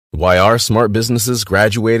Why are smart businesses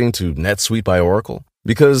graduating to NetSuite by Oracle?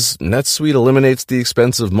 Because NetSuite eliminates the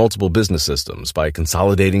expense of multiple business systems by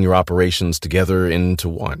consolidating your operations together into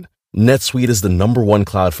one. NetSuite is the #1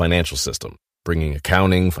 cloud financial system, bringing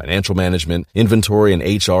accounting, financial management, inventory, and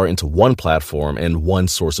HR into one platform and one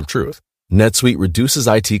source of truth. NetSuite reduces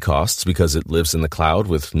IT costs because it lives in the cloud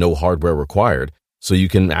with no hardware required, so you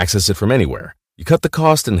can access it from anywhere. You cut the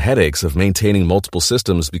cost and headaches of maintaining multiple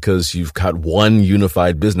systems because you've got one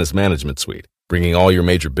unified business management suite. Bringing all your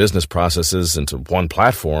major business processes into one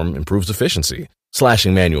platform improves efficiency,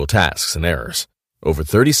 slashing manual tasks and errors. Over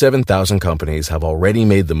 37,000 companies have already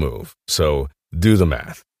made the move, so do the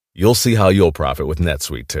math. You'll see how you'll profit with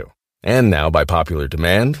NetSuite too. And now, by popular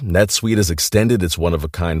demand, NetSuite has extended its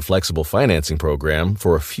one-of-a-kind flexible financing program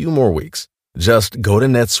for a few more weeks. Just go to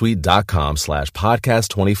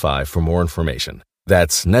netsuite.com/podcast25 for more information.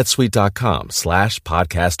 That's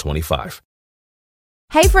netsuite.com/podcast25.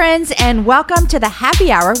 Hey friends, and welcome to the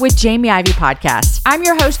Happy Hour with Jamie Ivey podcast. I'm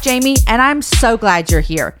your host, Jamie, and I'm so glad you're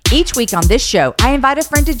here. Each week on this show, I invite a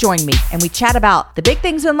friend to join me, and we chat about the big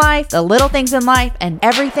things in life, the little things in life, and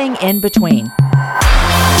everything in between.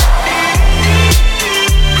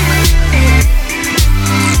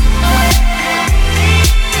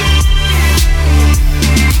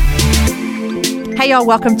 Hey y'all,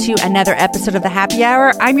 welcome to another episode of the Happy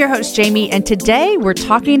Hour. I'm your host, Jamie, and today we're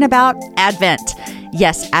talking about Advent.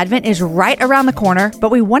 Yes, Advent is right around the corner,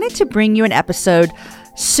 but we wanted to bring you an episode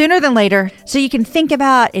sooner than later so you can think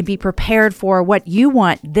about and be prepared for what you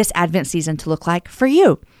want this Advent season to look like for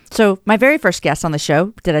you. So my very first guest on the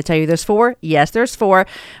show, did I tell you there's 4? Yes, there's 4.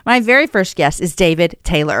 My very first guest is David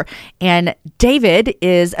Taylor. And David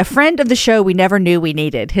is a friend of the show we never knew we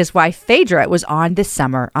needed. His wife, Phaedra, was on this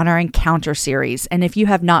summer on our Encounter series. And if you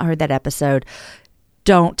have not heard that episode,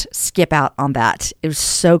 don't skip out on that. It was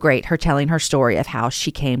so great, her telling her story of how she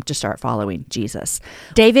came to start following Jesus.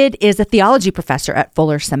 David is a theology professor at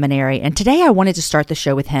Fuller Seminary, and today I wanted to start the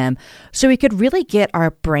show with him so we could really wrap our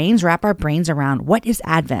brains around what is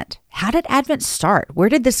Advent? How did Advent start? Where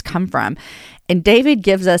did this come from? And David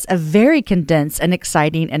gives us a very condensed and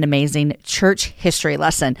exciting and amazing church history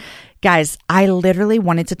lesson. Guys, I literally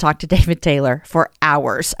wanted to talk to David Taylor for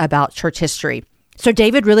hours about church history. So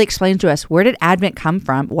David really explains to us, where did Advent come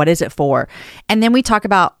from? What is it for? And then we talk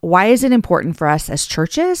about why is it important for us as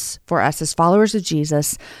churches, for us as followers of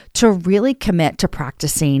Jesus, to really commit to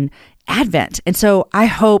practicing Advent. And so I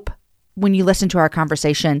hope when you listen to our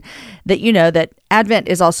conversation that you know that Advent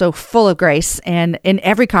is also full of grace. And in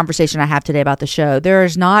every conversation I have today about the show, there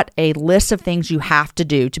is not a list of things you have to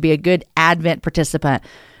do to be a good Advent participant.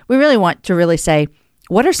 We really want to really say,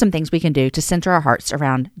 what are some things we can do to center our hearts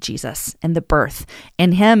around Jesus and the birth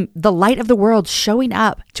and Him, the light of the world, showing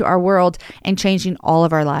up to our world and changing all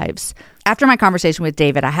of our lives? After my conversation with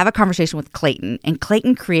David, I have a conversation with Clayton, and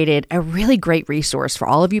Clayton created a really great resource for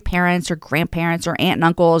all of you parents or grandparents or aunt and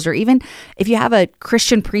uncles, or even if you have a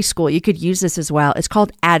Christian preschool, you could use this as well. It's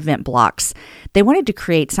called Advent Blocks. They wanted to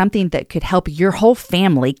create something that could help your whole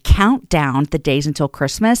family count down the days until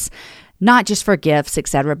Christmas, not just for gifts,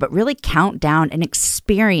 etc., but really count down and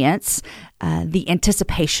experience the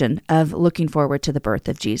anticipation of looking forward to the birth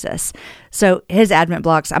of Jesus. So his Advent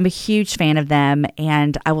blocks, I'm a huge fan of them,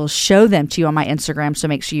 and I will show them to you on my Instagram, so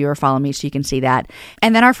make sure you are following me so you can see that.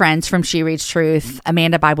 And then our friends from She Reads Truth,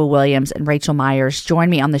 Amanda Bible Williams and Rachel Myers,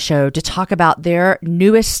 join me on the show to talk about their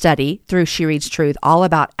newest study through She Reads Truth, all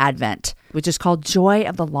about Advent, which is called Joy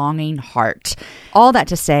of the Longing Heart. All that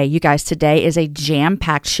to say, you guys, today is a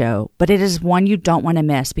jam-packed show, but it is one you don't want to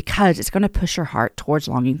miss because it's going to push your heart towards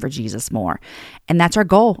longing for Jesus more. And that's our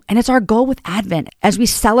goal. And it's our goal with Advent as we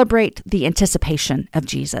celebrate the anticipation of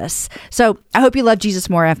Jesus. So I hope you love Jesus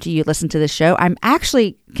more after you listen to this show. I'm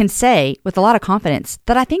actually can say with a lot of confidence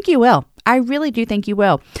that I think you will. I really do think you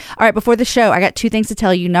will. All right, before the show, I got 2 things to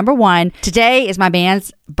tell you. Number 1, today is my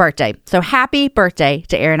band's birthday. So happy birthday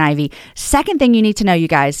to Aaron Ivey. Second thing you need to know, you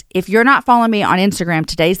guys, if you're not following me on Instagram,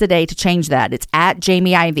 today's the day to change that. It's at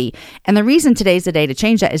Jamie Ivey. And the reason today's the day to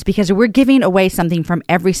change that is because we're giving away something from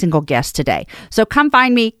every single guest today. So come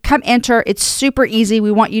find me, come enter. It's super easy.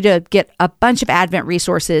 We want you to get a bunch of Advent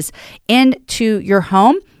resources into your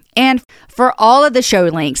home. And for all of the show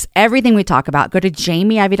links, everything we talk about, go to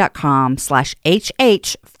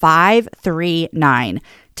jamieivey.com/HH539.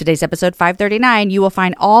 Today's episode 539. You will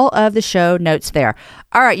find all of the show notes there.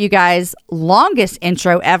 All right, you guys, longest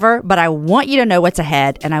intro ever, but I want you to know what's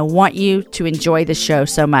ahead, and I want you to enjoy the show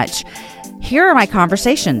so much. Here are my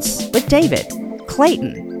conversations with David,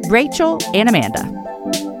 Clayton, Rachel, and Amanda.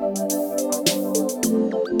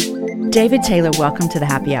 David Taylor, welcome to the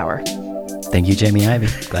Happy Hour. Thank you, Jamie Ivey.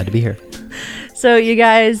 Glad to be here. So, you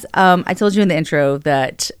guys, I told you in the intro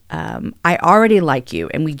that I already like you,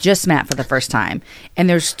 and we just met for the first time. And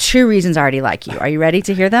there's 2 reasons I already like you. Are you ready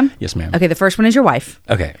to hear them? Yes, ma'am. Okay, the first one is your wife.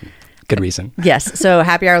 Okay. Good reason. Yes. So,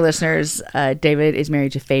 Happy Hour listeners, David is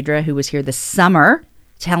married to Phaedra, who was here this summer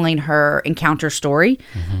telling her encounter story.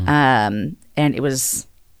 And it was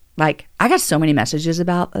like, I got so many messages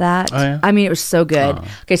about that. Oh, yeah? I mean, it was so good.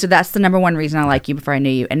 Okay, so that's the number 1 reason I like you before I knew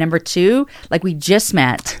you. And number 2, like we just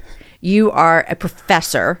met, you are a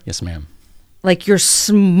professor. Yes, ma'am. Like you're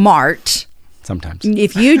smart. Sometimes.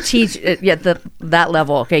 If you teach at that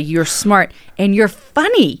level, okay, you're smart and you're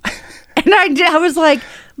funny. And I was like,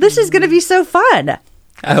 this is going to be so fun.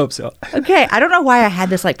 I hope so. Okay, I don't know why I had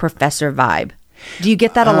this like professor vibe. Do you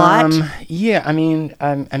get that a lot? Yeah, I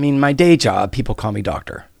mean, my day job, people call me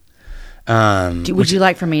doctor. Would you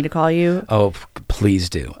like for me to call you? Oh, please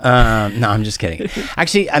do. No, I'm just kidding.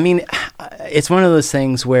 Actually, I mean, it's one of those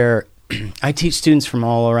things where I teach students from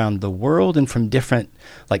all around the world and from different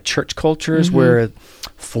like church cultures where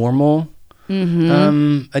formal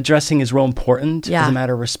addressing is real important as a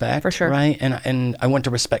matter of respect. For sure. Right? And I want to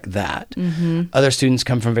respect that. Other students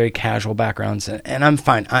come from very casual backgrounds and I'm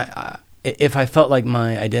fine. If I felt like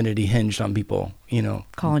my identity hinged on people,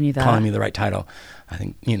 calling me the right title, I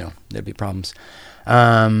think, there'd be problems.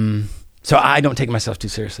 So I don't take myself too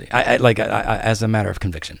seriously. I as a matter of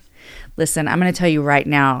conviction. Listen, I'm going to tell you right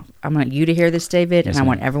now, I want you to hear this, David, Yes, and I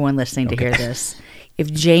want ma'am. everyone listening to hear this.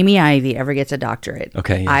 If Jamie Ivey ever gets a doctorate,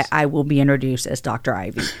 yes. I will be introduced as Dr.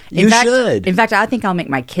 Ivey. You should. In fact, I think I'll make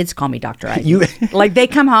my kids call me Dr. Ivey. Like they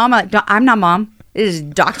come home, I'm not mom. It is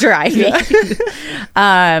Dr. Ivey.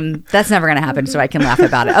 That's never going to happen, so I can laugh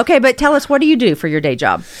about it. Okay, but tell us, what do you do for your day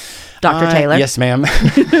job? Dr. Taylor? Yes, ma'am.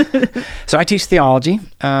 So I teach theology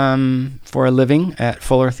for a living at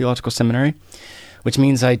Fuller Theological Seminary, which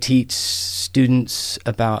means I teach students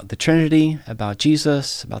about the Trinity, about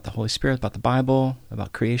Jesus, about the Holy Spirit, about the Bible,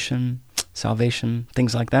 about creation, salvation,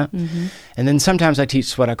 things like that. And then sometimes I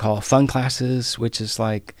teach what I call fun classes, which is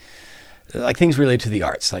like things related to the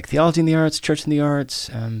arts, like theology in the arts, church in the arts,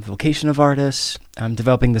 vocation of artists. I'm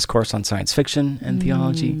developing this course on science fiction and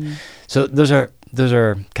theology. So those are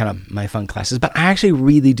kind of my fun classes. But I actually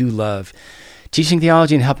really do love teaching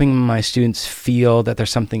theology and helping my students feel that there's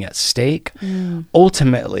something at stake,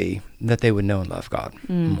 ultimately that they would know and love God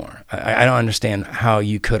more. I don't understand how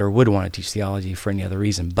you could or would want to teach theology for any other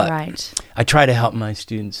reason, but I try to help my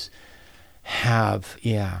students have,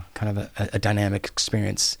 kind of a dynamic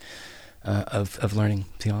experience of learning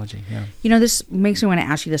theology. Yeah. This makes me want to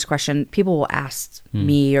ask you this question. People will ask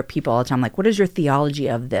me or people all the time, like, what is your theology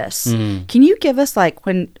of this? Can you give us, like,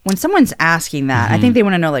 when someone's asking that, I think they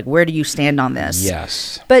want to know, like, where do you stand on this?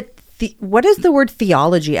 Yes. But what does the word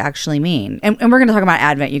theology actually mean? And we're going to talk about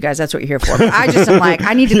Advent, you guys. That's what you're here for. But I just am like,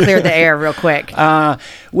 I need to clear the air real quick.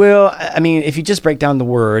 Well, I mean, if you just break down the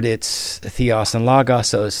word, it's theos and logos,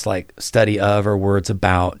 so it's like study of or words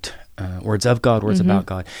about, words of God, words about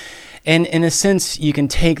God. And in a sense, you can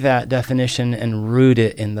take that definition and root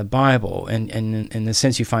it in the Bible. And in a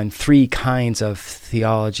sense, you find 3 kinds of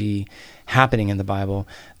theology happening in the Bible.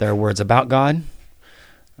 There are words about God,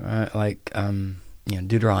 like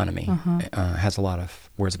Deuteronomy has a lot of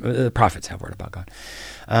words. The prophets have word about God.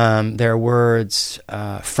 There are words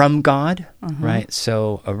from God, right?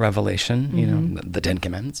 So a revelation, the 10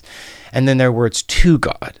 Commandments. And then there are words to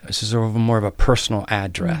God. This is more of a personal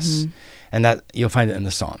address. And that you'll find it in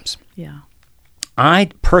the Psalms. Yeah. I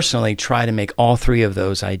personally try to make all 3 of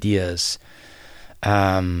those ideas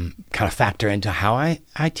kind of factor into how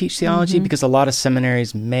I teach theology, because a lot of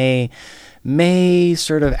seminaries may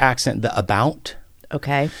sort of accent the about.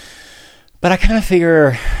 Okay. But I kind of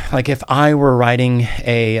figure, like, if I were writing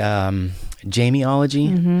a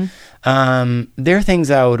Jamieology, there are things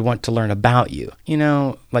I would want to learn about you,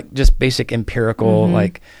 like just basic empirical,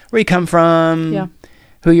 like where you come from,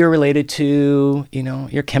 who you're related to,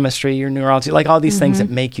 your chemistry, your neurology, like all these things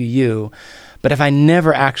that make you. But if I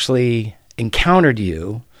never actually encountered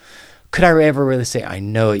you, could I ever really say I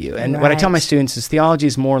know you? And what I tell my students is theology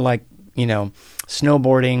is more like,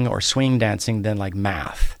 snowboarding or swing dancing than like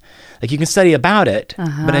math. Like you can study about it,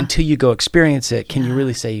 but until you go experience it, can you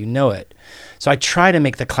really say you know it? So I try to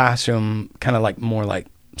make the classroom kind of like more like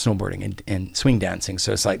snowboarding and swing dancing.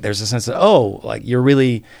 So it's like there's a sense of, like you're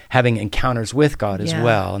really having encounters with God as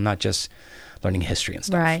well, and not just learning history and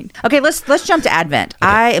stuff. Right. Okay, let's jump to Advent.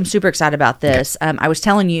 Okay. I am super excited about this. Okay. I was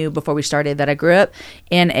telling you before we started that I grew up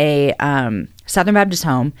in a Southern Baptist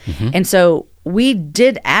home, and so we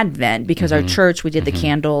did Advent because our church, we did the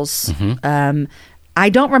candles. I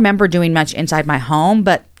don't remember doing much inside my home,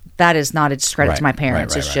 but that is not a discredit to my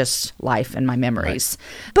parents. It's just life and my memories.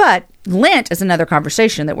 But Lent is another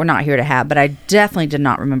conversation that we're not here to have, but I definitely did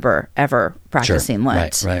not remember ever practicing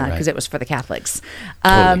Lent because it was for the Catholics.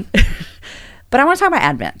 Totally. But I want to talk about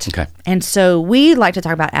Advent. Okay. And so we like to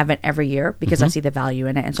talk about Advent every year because I see the value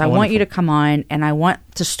in it. And so I want you to come on, and I want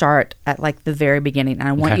to start at like the very beginning, and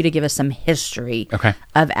I want you to give us some history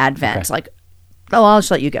of Advent. Like, I'll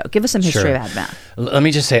just let you go. Give us some history of Advent. Let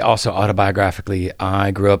me just say also autobiographically,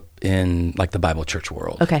 I grew up in like the Bible church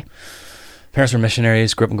world. Okay. Parents were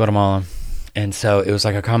missionaries, grew up in Guatemala. And so it was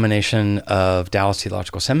like a combination of Dallas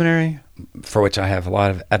Theological Seminary, for which I have a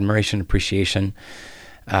lot of admiration, appreciation,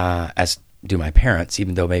 as do my parents,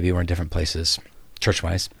 even though maybe we're in different places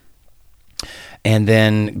church-wise. And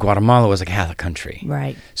then Guatemala was a Catholic country.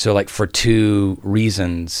 Right. So like for two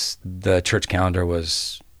reasons, the church calendar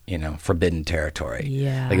was, forbidden territory.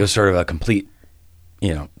 Yeah. Like it was sort of a complete,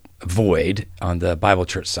 void on the Bible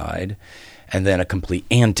church side, and then a complete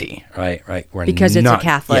anti, right? Because it's a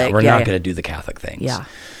Catholic. Yeah, we're not going to do the Catholic things. Yeah.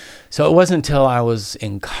 So it wasn't until I was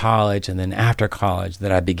in college and then after college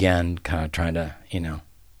that I began kind of trying to,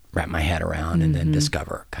 wrap my head around and then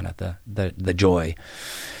discover kind of the joy.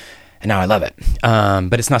 And now I love it.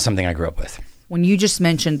 But it's not something I grew up with. When you just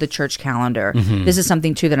mentioned the church calendar, this is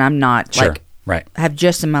something too that I'm not have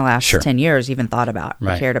just in my last 10 years even thought about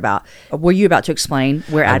or cared about. Were you about to explain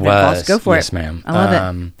where Advent falls? Go for it. Yes, ma'am. I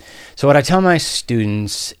love it. So what I tell my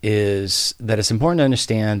students is that it's important to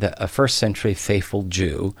understand that a first century faithful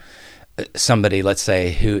Jew, somebody, let's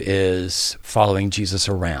say, who is following Jesus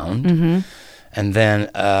around, and then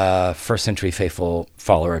a first century faithful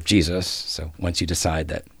follower of Jesus. So once you decide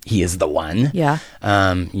that he is the one,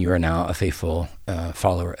 you are now a faithful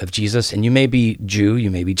follower of Jesus. And you may be Jew, you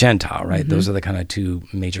may be Gentile, right? Those are the kind of two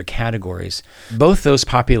major categories. Both those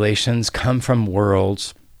populations come from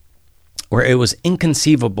worlds where it was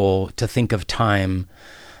inconceivable to think of time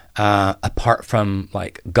apart from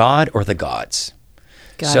like God or the gods.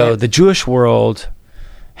 So the Jewish world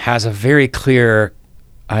has a very clear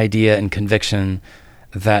idea and conviction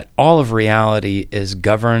that all of reality is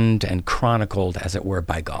governed and chronicled, as it were,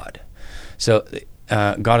 by God. So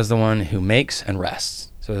God is the one who makes and rests.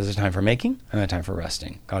 So there's a time for making and a time for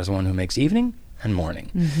resting. God is the one who makes evening and morning.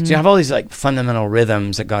 So you have all these like fundamental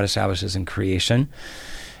rhythms that God establishes in creation.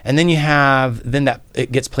 And then you have, that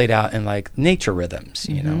it gets played out in like nature rhythms,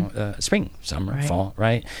 spring, summer, fall,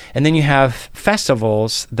 right? And then you have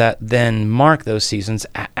festivals that then mark those seasons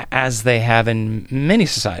as they have in many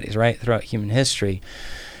societies, right, throughout human history.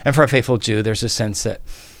 And for a faithful Jew, there's a sense that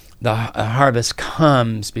the harvest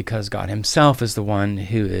comes because God himself is the one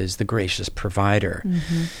who is the gracious provider.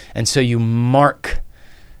 And so you mark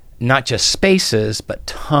not just spaces, but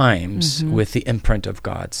times with the imprint of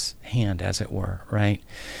God's hand, as it were, right?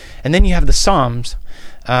 And then you have the Psalms,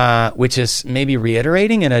 which is maybe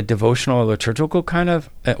reiterating in a devotional or liturgical kind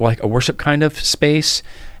of, like a worship kind of space,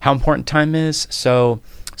 how important time is. So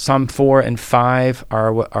Psalm 4 and 5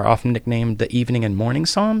 are often nicknamed the evening and morning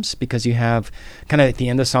Psalms, because you have kind of at the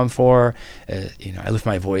end of Psalm 4, I lift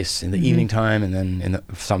my voice in the evening time, and then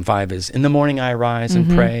Psalm 5 is in the morning I rise and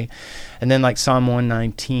pray. And then like Psalm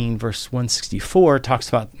 119 verse 164 talks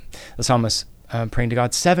about the psalmist praying to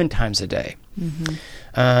God 7 times a day.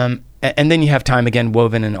 And then you have time again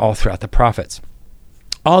woven in all throughout the prophets.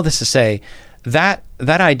 All this to say that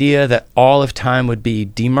idea that all of time would be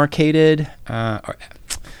demarcated,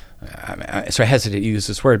 so I hesitate to use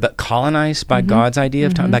this word, but colonized by God's idea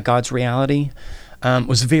of time, by God's reality,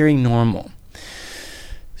 was very normal.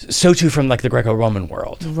 So too from like the Greco-Roman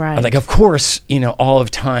world. Right. Like, of course, all of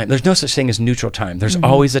time, there's no such thing as neutral time. There's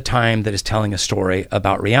always a time that is telling a story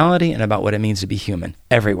about reality and about what it means to be human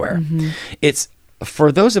everywhere. It's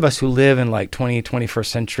for those of us who live in like 21st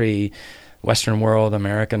century Western world,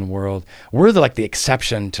 American world, we're the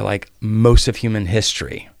exception to like most of human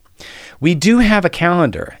history. We do have a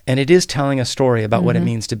calendar, and it is telling a story about what it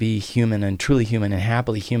means to be human and truly human and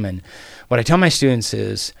happily human. What I tell my students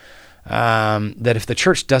is that if the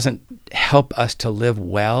church doesn't help us to live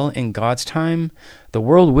well in God's time, the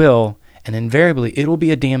world will, and invariably it will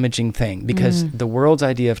be a damaging thing, because the world's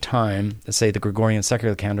idea of time, let's say the Gregorian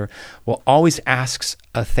secular calendar, will always ask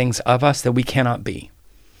things of us that we cannot be.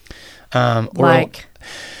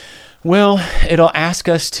 Well, it'll ask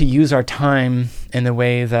us to use our time in a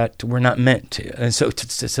way that we're not meant to. And so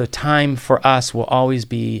time for us will always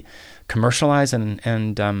be commercialized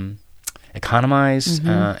and economized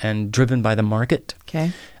and driven by the market.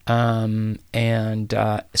 Okay. So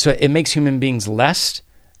it makes human beings less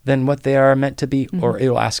than what they are meant to be, or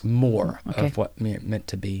it'll ask more of what we're meant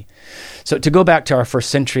to be. So to go back to our first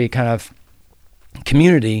century kind of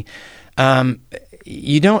community,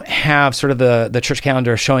 you don't have sort of the church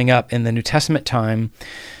calendar showing up in the New Testament time,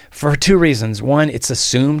 For two reasons. One, it's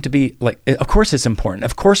assumed to be like, of course it's important.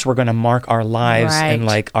 Of course we're going to mark our lives in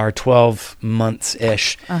like our 12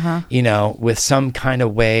 months-ish, with some kind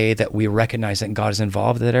of way that we recognize that God is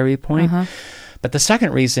involved at every point. But the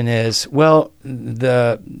second reason is, well,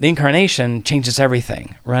 the incarnation changes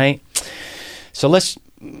everything, right? So let's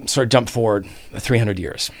sort of jump forward 300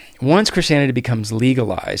 years. Once Christianity becomes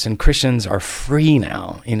legalized and Christians are free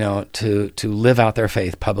now, to live out their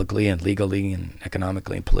faith publicly and legally and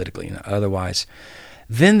economically and politically and otherwise,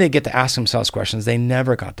 then they get to ask themselves questions they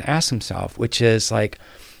never got to ask themselves, which is like,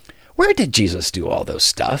 where did Jesus do all those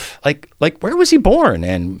stuff? Like where was he born?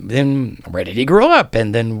 And then where did he grow up?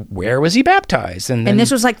 And then where was he baptized? And this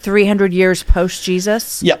was like 300 years post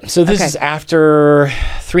Jesus? Yeah. So this is after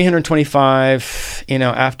 325,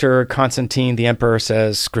 after Constantine, the emperor,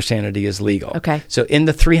 says Christianity is legal. Okay. So in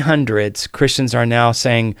the 300s, Christians are now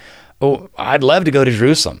saying, oh, I'd love to go to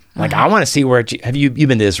Jerusalem. Like, I want to see where... Have you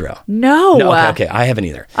been to Israel? No. Okay. I haven't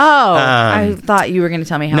either. Oh, I thought you were going to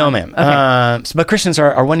tell me how. No, ma'am. Okay. But Christians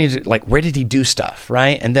are wanting to, like, where did he do stuff,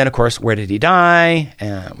 right? And then, of course, where did he die?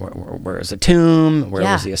 Where is the tomb? Where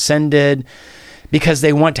was he ascended? Because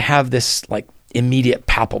they want to have this, like, immediate,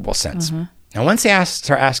 palpable sense. Now, once they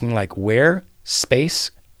start asking, like, where, space,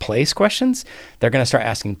 place questions, they're going to start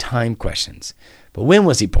asking time questions. But when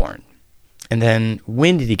was he born? And then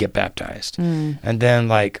when did he get baptized? And then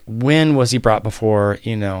like when was he brought before,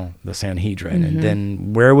 the Sanhedrin? And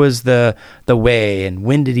then where was the way and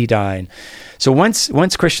when did he die? And so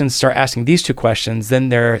once Christians start asking these two questions, then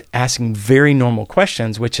they're asking very normal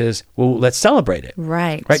questions, which is, well, let's celebrate it.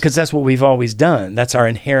 Right. Right? Because that's what we've always done. That's our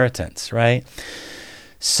inheritance, right?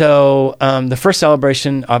 So the first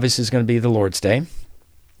celebration obviously is going to be the Lord's Day.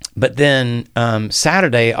 But then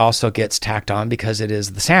Saturday also gets tacked on because it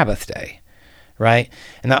is the Sabbath day. Right?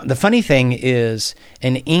 And the funny thing is,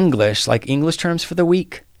 in English, like English terms for the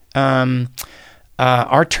week,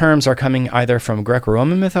 our terms are coming either from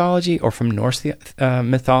Greco-Roman mythology or from Norse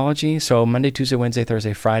mythology. So Monday, Tuesday, Wednesday,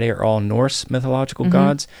 Thursday, Friday are all Norse mythological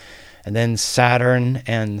gods. And then Saturn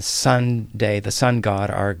and Sunday, the sun god,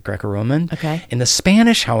 are Greco-Roman. Okay. In the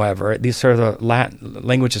Spanish, however, these sort of the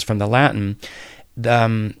languages from the Latin,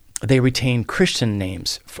 they retain Christian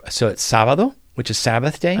names. So it's Sábado, which is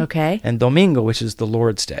Sabbath day, and Domingo, which is the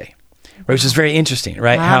Lord's day, which is very interesting,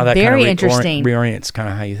 right? Wow, how that very kind of interesting. reorients kind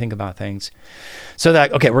of how you think about things. So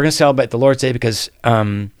that, we're going to celebrate the Lord's Day because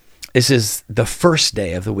this is the first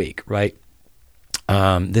day of the week, right?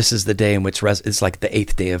 This is the day in which it's like the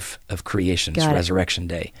 8th day of creation, it's Resurrection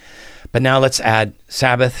Day. But now let's add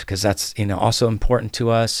Sabbath because that's also important to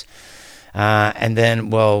us. And then,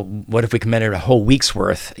 well, what if we committed a whole week's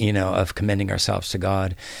worth, of commending ourselves to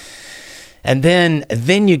God? And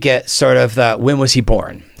then you get sort of the, when was he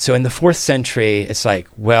born? So in the 4th century, it's like,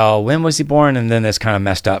 well, when was he born? And then it's kind of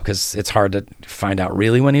messed up because it's hard to find out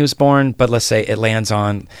really when he was born. But let's say it lands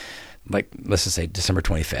on, like, let's just say December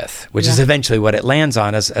 25th, which is eventually what it lands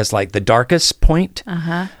on as like the darkest point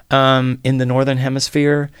in the northern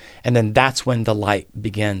hemisphere. And then that's when the light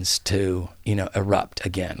begins to, erupt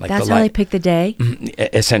again. Like that's the how light, they pick the day?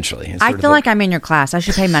 Essentially. I feel like I'm in your class. I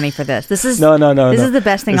should pay money for this. This is No. This is the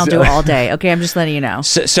best thing I'll do all day. Okay, I'm just letting you know.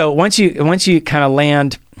 So once you kind of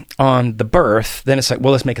land on the birth, then it's like,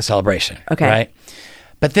 well, let's make a celebration. Okay. Right?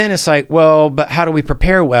 But then it's like, well, but how do we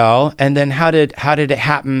prepare well? And then how did it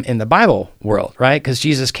happen in the Bible world, right? Because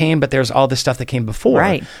Jesus came, but there's all this stuff that came before.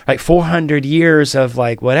 Right. Like 400 years of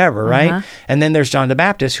like whatever, right? And then there's John the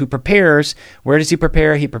Baptist who prepares. Where does he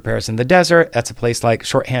prepare? He prepares in the desert. That's a place like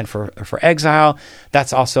shorthand for exile.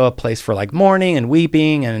 That's also a place for like mourning and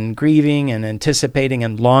weeping and grieving and anticipating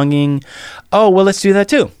and longing. Oh, well, let's do that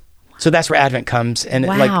too. So that's where Advent comes. And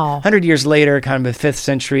like 100 years later, kind of the 5th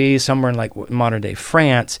century, somewhere in like modern day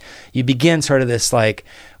France, you begin sort of this like,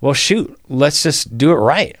 well, shoot, let's just do it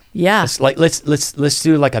right. Yeah. Let's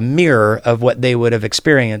do like a mirror of what they would have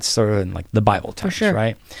experienced sort of in like the Bible times,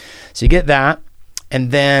 right? So you get that. And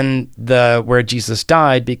then where Jesus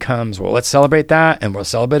died becomes, well, let's celebrate that and we'll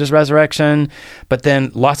celebrate his resurrection. But then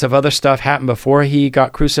lots of other stuff happened before he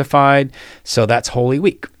got crucified. So that's Holy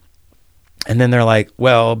Week. And then they're like,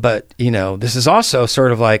 well, but, this is also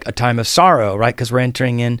sort of like a time of sorrow, right? Because we're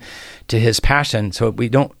entering into his passion. So we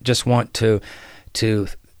don't just want to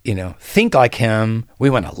think like him. We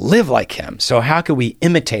want to live like him. So how can we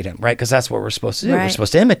imitate him, right? Because that's what we're supposed to do. Right. We're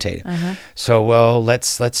supposed to imitate him. So, well,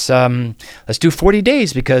 let's do 40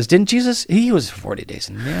 days because didn't Jesus, he was 40 days.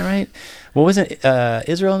 Yeah, right? What was it?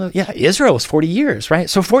 Israel? Yeah, Israel was 40 years, right?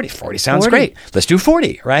 So 40 sounds great. Let's do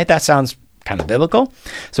 40, right? That sounds kind of biblical.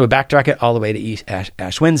 So we backtrack it all the way to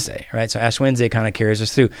Ash Wednesday, right? So Ash Wednesday kind of carries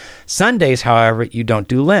us through. Sundays, however, you don't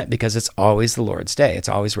do Lent because it's always the Lord's Day. It's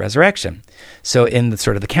always resurrection. So in the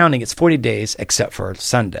sort of the counting, it's 40 days except for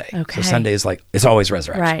Sunday. Okay. So Sunday is like, it's always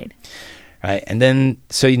resurrection. Right. Right. And then,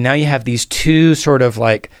 so now you have these two sort of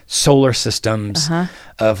like solar systems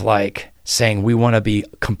of like saying we want to be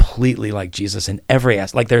completely like Jesus in every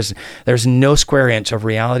aspect. Like there's no square inch of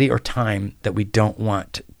reality or time that we don't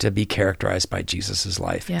want to be characterized by Jesus's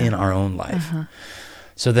life in our own life.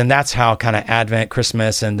 So then that's how kind of Advent,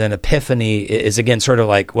 Christmas, and then Epiphany is again sort of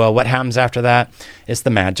like, well, what happens after that? It's the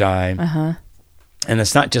Magi. And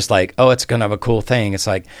it's not just like, oh, it's going to have a cool thing. It's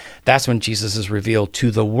like, that's when Jesus is revealed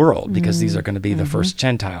to the world because these are going to be the first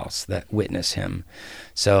Gentiles that witness him.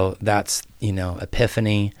 So that's,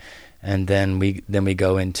 Epiphany. And then we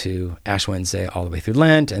go into Ash Wednesday all the way through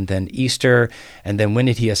Lent and then Easter. And then when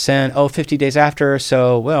did he ascend? 50 days after.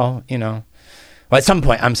 So, well, at some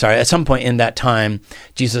point in that time,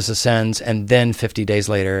 Jesus ascends, and then 50 days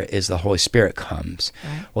later is the Holy Spirit comes.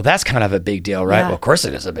 Right. Well, that's kind of a big deal, right? Yeah. Well, of course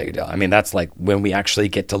it is a big deal. I mean, that's like when we actually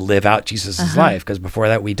get to live out Jesus' life, because before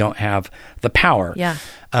that, we don't have the power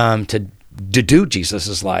to do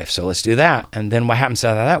Jesus' life. So let's do that. And then what happens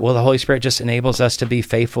after that? Well, the Holy Spirit just enables us to be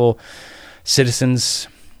faithful citizens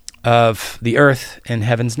of the earth in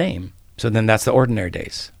heaven's name. So then that's the ordinary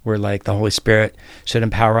days, where like the Holy Spirit should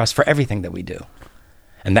empower us for everything that we do.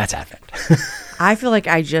 And that's Advent. I feel like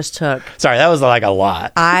I just took... Sorry, that was like a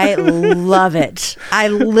lot. I love it. I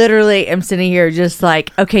literally am sitting here just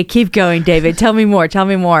like, okay, keep going, David. Tell me more.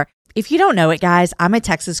 If you don't know it, guys, I'm a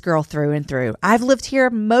Texas girl through and through. I've lived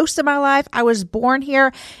here most of my life. I was born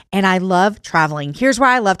here, and I love traveling. Here's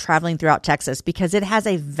why I love traveling throughout Texas, because it has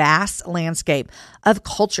a vast landscape of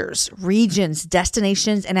cultures, regions,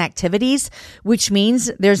 destinations, and activities, which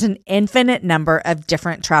means there's an infinite number of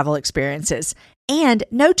different travel experiences. And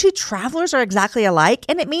no two travelers are exactly alike,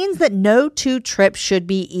 and it means that no two trips should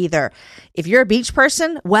be either. If you're a beach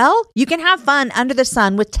person, well, you can have fun under the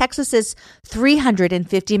sun with Texas's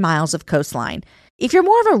 350 miles of coastline. If you're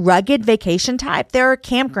more of a rugged vacation type, there are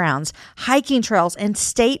campgrounds, hiking trails, and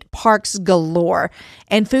state parks galore.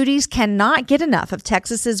 And foodies cannot get enough of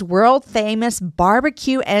Texas's world-famous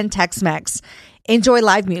barbecue and Tex-Mex. Enjoy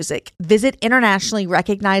live music, visit internationally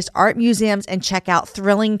recognized art museums, and check out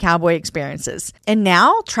thrilling cowboy experiences. And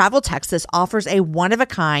now, Travel Texas offers a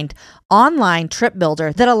one-of-a-kind online trip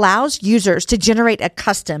builder that allows users to generate a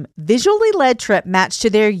custom, visually led trip matched to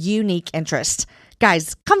their unique interests.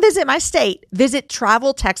 Guys, come visit my state. Visit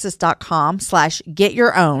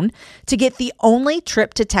traveltexas.com/getyourown to get the only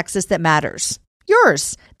trip to Texas that matters.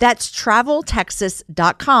 Yours. That's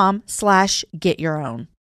traveltexas.com/getyourown.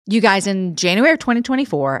 You guys, in January of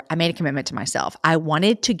 2024, I made a commitment to myself. I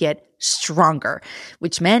wanted to get stronger,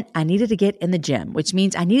 which meant I needed to get in the gym, which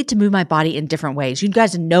means I needed to move my body in different ways. You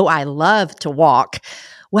guys know I love to walk.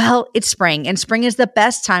 Well, it's spring, and spring is the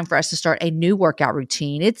best time for us to start a new workout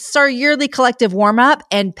routine. It's our yearly collective warm-up,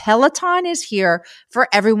 and Peloton is here for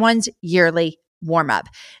everyone's yearly warm-up.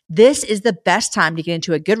 This is the best time to get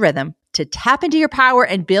into a good rhythm, to tap into your power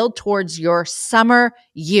and build towards your summer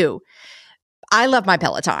you. I love my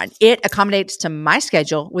Peloton. It accommodates to my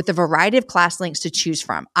schedule with a variety of class links to choose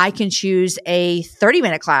from. I can choose a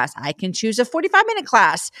 30-minute class. I can choose a 45-minute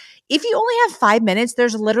class. If you only have 5 minutes,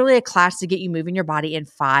 there's literally a class to get you moving your body in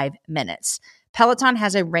 5 minutes. Peloton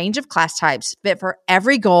has a range of class types fit for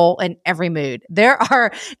every goal and every mood. There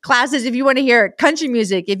are classes if you want to hear country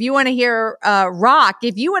music, if you want to hear rock,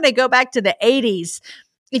 if you want to go back to the 80s.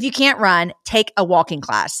 If you can't run, take a walking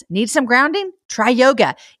class. Need some grounding? Try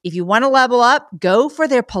yoga. If you want to level up, go for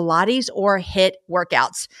their Pilates or HIIT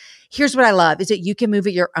workouts. Here's what I love is that you can move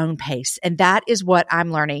at your own pace. And that is what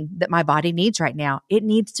I'm learning that my body needs right now. It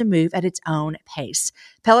needs to move at its own pace.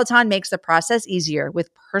 Peloton makes the process easier with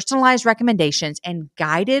personalized recommendations and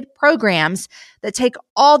guided programs that take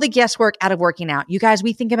all the guesswork out of working out. You guys,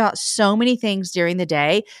 we think about so many things during the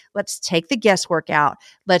day. Let's take the guesswork out.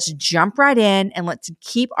 Let's jump right in and let's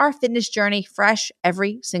keep our fitness journey fresh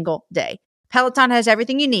every single day. Peloton has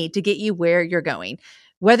everything you need to get you where you're going.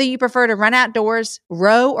 Whether you prefer to run outdoors,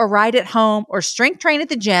 row or ride at home, or strength train at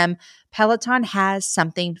the gym, Peloton has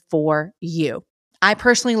something for you. I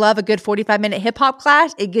personally love a good 45-minute hip-hop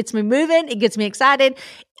class. It gets me moving. It gets me excited.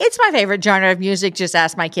 It's my favorite genre of music. Just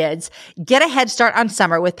ask my kids. Get a head start on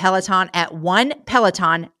summer with Peloton at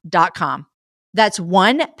onepeloton.com. That's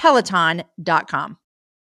onepeloton.com.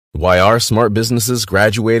 Why are smart businesses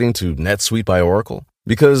graduating to NetSuite by Oracle?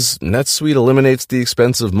 Because NetSuite eliminates the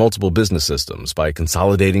expense of multiple business systems by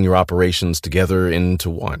consolidating your operations together into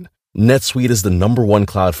one. NetSuite is the #1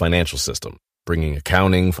 cloud financial system. bringing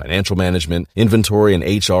accounting, financial management, inventory, and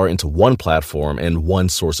HR into one platform and one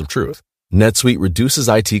source of truth. NetSuite reduces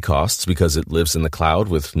IT costs because it lives in the cloud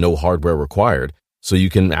with no hardware required, so you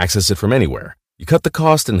can access it from anywhere. You cut the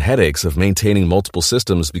cost and headaches of maintaining multiple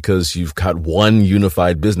systems because you've got one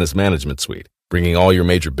unified business management suite. Bringing all your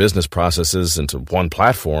major business processes into one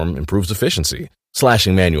platform improves efficiency,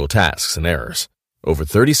 slashing manual tasks and errors. Over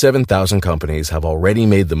 37,000 companies have already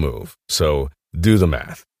made the move, so do the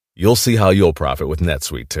math. You'll see how you'll profit with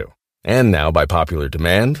NetSuite too. And now, by popular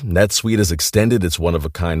demand, NetSuite has extended its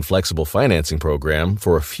one-of-a-kind flexible financing program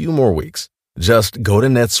for a few more weeks. Just go to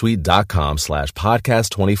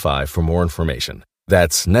netsuite.com/podcast25 for more information.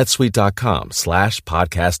 That's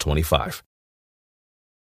netsuite.com/podcast25.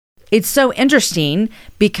 It's so interesting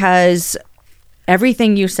because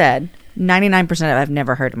everything you said, 99% of it I've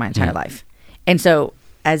never heard in my entire life. And so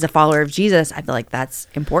as a follower of Jesus, I feel like that's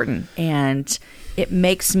important. And it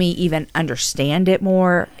makes me even understand it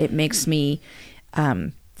more. It makes me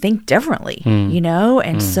think differently, you know?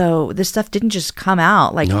 And so this stuff didn't just come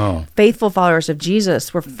out. Like faithful followers of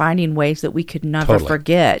Jesus were finding ways that we could never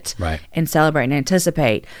forget and celebrate and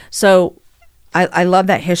anticipate. So I love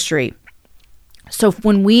that history. So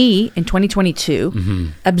when we, in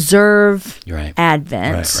 2022, observe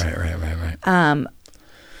Advent, I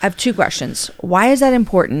have two questions. Why is that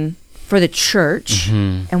important for the church,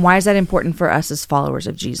 and why is that important for us as followers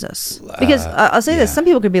of Jesus? Because I'll say this, some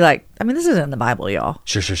people could be like, I mean, this isn't in the Bible, y'all.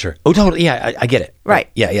 Sure. Oh, totally. Yeah, I get it. Right.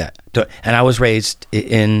 Yeah. And I was raised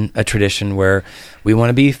in a tradition where we want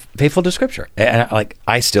to be faithful to Scripture. And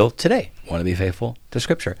I still today want to be faithful to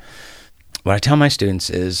Scripture. What I tell my students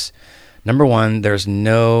is, number one, there's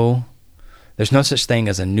no such thing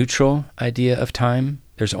as a neutral idea of time.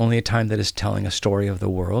 There's only a time that is telling a story of the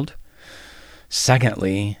world.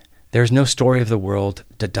 Secondly, there's no story of the world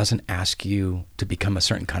that doesn't ask you to become a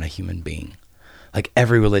certain kind of human being. Like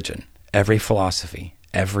every religion, every philosophy,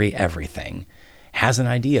 everything has an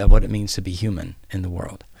idea of what it means to be human in the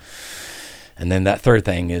world. And then that third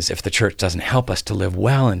thing is, if the church doesn't help us to live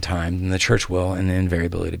well in time, then the church will, and the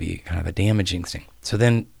invariability to be kind of a damaging thing. So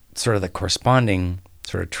then sort of the corresponding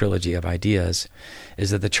sort of trilogy of ideas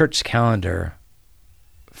is that the church calendar,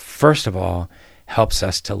 first of all, helps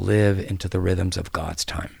us to live into the rhythms of God's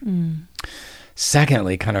time.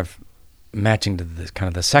 Secondly, kind of matching to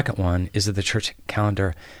the second one, is that the church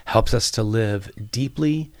calendar helps us to live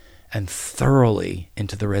deeply and thoroughly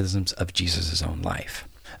into the rhythms of Jesus' own life.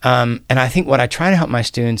 And I think what I try to help my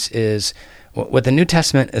students is what the New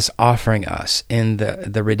Testament is offering us in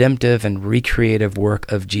the redemptive and recreative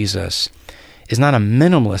work of Jesus is not a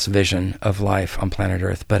minimalist vision of life on planet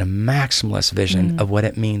Earth, but a maximalist vision of what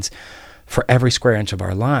it means for every square inch of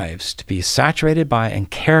our lives to be saturated by and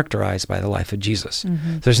characterized by the life of Jesus.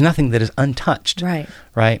 There's nothing that is untouched.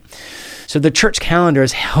 Right? So the church calendar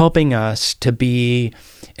is helping us to be,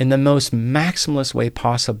 in the most maximalist way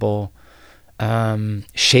possible,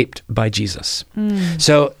 shaped by Jesus.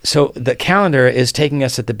 So the calendar is taking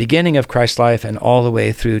us at the beginning of Christ's life and all the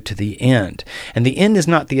way through to the end. And the end is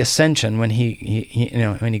not the ascension when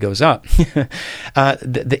he goes up.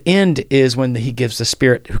 The end is when he gives the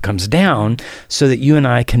Spirit who comes down, so that you and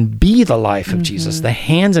I can be the life of Jesus, the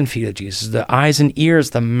hands and feet of Jesus, the eyes and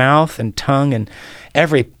ears, the mouth and tongue, and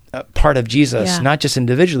every part of Jesus, not just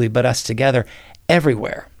individually, but us together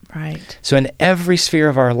everywhere. Right. So in every sphere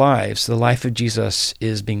of our lives, the life of Jesus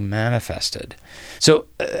is being manifested. So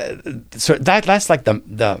that's like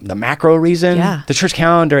the macro reason. The church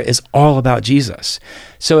calendar is all about Jesus.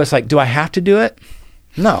 So it's like, do I have to do it?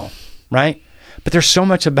 No, right? But there's so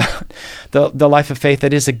much about the life of faith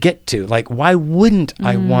that is a get to. Like, why wouldn't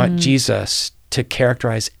I want Jesus to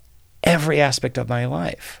characterize every aspect of my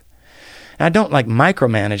life? And I don't like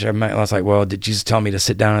micromanage. I was like, well, did Jesus tell me to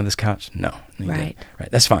sit down on this couch? No. Right.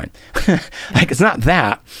 That's fine. Like, it's not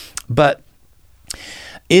that, but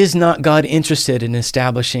is not God interested in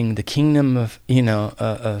establishing the kingdom of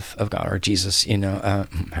God, or Jesus, however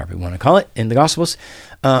you want to call it, in the Gospels,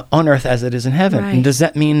 on earth as it is in heaven? Right. And does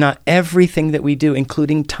that mean not everything that we do,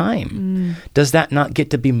 including time, does that not get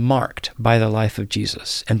to be marked by the life of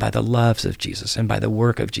Jesus and by the loves of Jesus and by the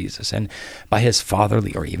work of Jesus and by his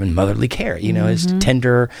fatherly or even motherly care, his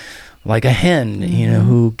tender, like a hen,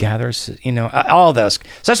 who gathers, all those.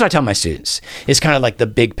 So that's what I tell my students. It's kind of like the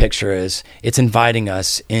big picture is it's inviting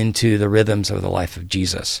us into the rhythms of the life of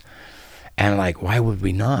Jesus. And like, why would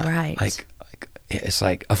we not? Right. Like it's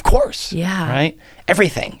like, of course. Yeah. Right?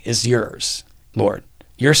 Everything is yours, Lord.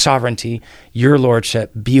 Your sovereignty, your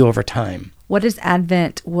lordship be over time. What is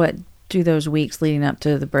Advent? What do those weeks leading up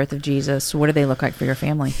to the birth of Jesus, what do they look like for your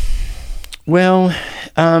family? Well,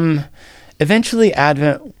 eventually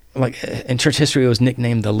Advent like in church history, it was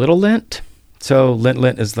nicknamed the Little Lent. So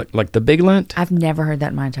Lent is like the big Lent. I've never heard that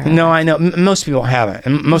in my entire life. No, I know. Most people haven't.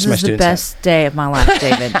 And most of my students This is the best day of my life,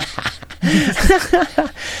 David.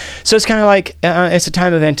 So it's kind of like, it's a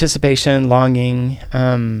time of anticipation, longing,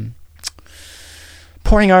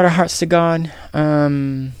 pouring out our hearts to God,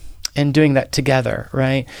 and doing that together,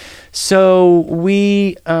 right? So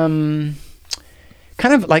we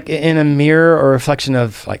kind of like in a mirror or reflection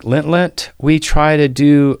of like Lent, we try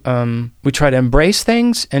to embrace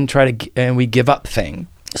things and we give up things.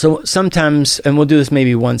 So sometimes, and we'll do this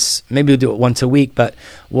maybe we'll do it once a week, but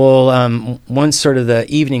we'll, once sort of the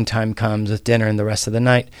evening time comes with dinner and the rest of the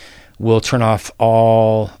night, we'll turn off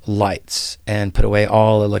all lights and put away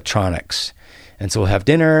all electronics. And so we'll have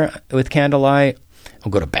dinner with candlelight.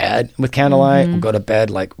 We'll go to bed with candlelight. We'll go to bed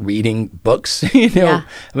like reading books,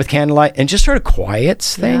 with candlelight, and just sort of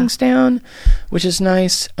quiets things down, which is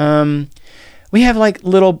nice. We have like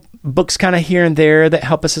little books kind of here and there that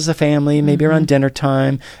help us as a family, maybe around dinner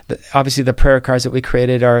time. Obviously, the prayer cards that we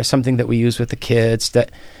created are something that we use with the kids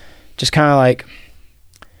that just kind of like,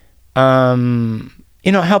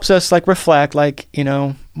 helps us like reflect, like,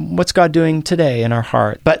 what's God doing today in our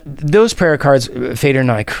heart? But those prayer cards, Fader and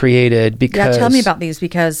I created because... Yeah, tell me about these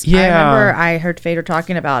because I remember I heard Fader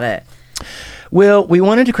talking about it. Well, we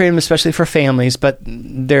wanted to create them especially for families, but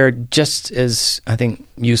they're just as, I think,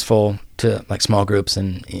 useful to like small groups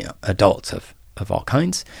and adults of all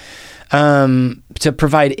kinds. To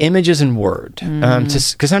provide images and word.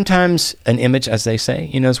 Because sometimes an image, as they say,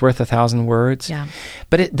 is worth 1,000 words. Yeah.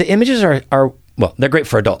 But the images are well, they're great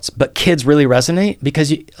for adults, but kids really resonate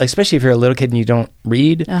because, especially if you're a little kid and you don't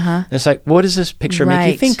read, it's like, what does this picture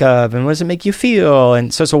make you think of? And what does it make you feel?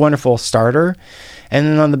 And so it's a wonderful starter. And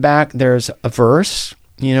then on the back, there's a verse,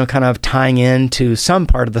 kind of tying into some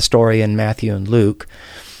part of the story in Matthew and Luke,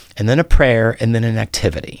 and then a prayer, and then an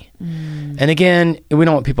activity. And again, we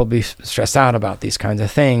don't want people to be stressed out about these kinds of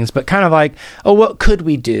things, but kind of like, what could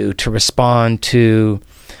we do to respond to,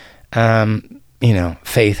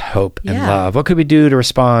 faith, hope, and love? What could we do to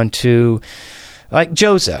respond to, like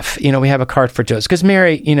Joseph? We have a card for Joseph because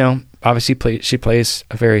Mary, obviously she plays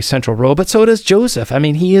a very central role, but so does Joseph. I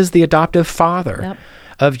mean, he is the adoptive father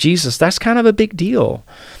of Jesus. That's kind of a big deal.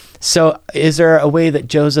 So is there a way that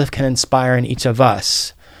Joseph can inspire in each of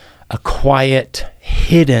us a quiet,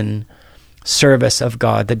 hidden service of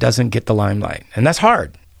God that doesn't get the limelight? And that's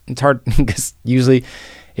hard. It's hard because usually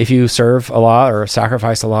if you serve a lot or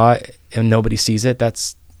sacrifice a lot and nobody sees it,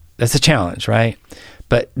 that's a challenge, right?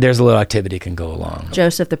 But there's a little activity can go along.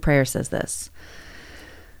 Joseph, the prayer says this: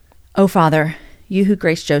 "O Father, you who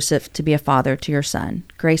graced Joseph to be a father to your son,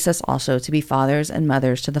 grace us also to be fathers and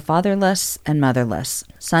mothers to the fatherless and motherless,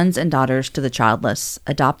 sons and daughters to the childless,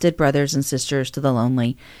 adopted brothers and sisters to the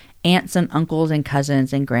lonely, aunts and uncles and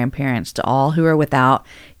cousins and grandparents to all who are without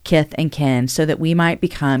kith and kin, so that we might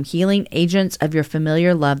become healing agents of your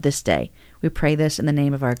familiar love this day. We pray this in the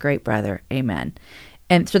name of our great brother. Amen."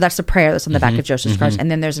 And so that's the prayer that's on the back of Joseph's cards.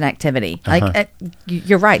 And then there's an activity. Like,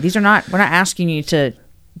 you're right. We're not asking you to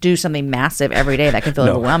do something massive every day that can feel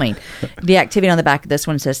overwhelming. The activity on the back of this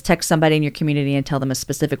one says, text somebody in your community and tell them a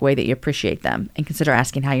specific way that you appreciate them and consider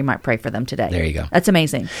asking how you might pray for them today. There you go. That's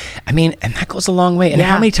amazing. I mean, and that goes a long way. And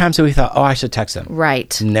how many times have we thought, I should text them?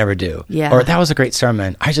 Right. Never do. Yeah. Or that was a great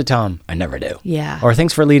sermon. I should tell them. I never do. Yeah. Or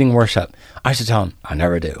thanks for leading worship. I should tell them. I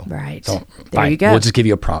never do. Right. So, there fine. you go. We'll just give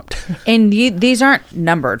you a prompt. And you, these aren't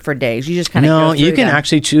numbered for days. You just kind of go through you can them.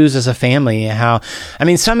 actually choose as a family how. I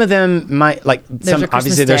mean, some of them might like. There's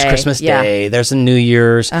Obviously, there's Christmas Day. There's a New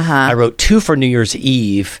Year's. I wrote 2 for New Year's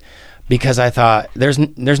Eve because I thought there's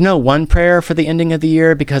no one prayer for the ending of the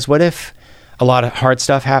year, because what if a lot of hard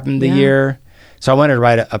stuff happened the year? So I wanted to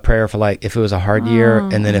write a prayer for like if it was a hard year,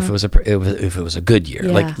 and then if it was a good year,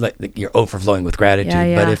 like you're overflowing with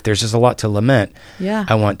gratitude. But if there's just a lot to lament,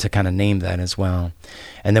 I want to kind of name that as well.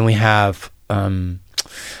 And then we have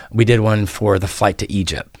we did one for the flight to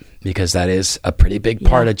Egypt, because that is a pretty big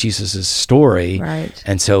part of Jesus's story, right?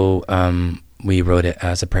 And so we wrote it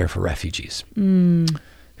as a prayer for refugees,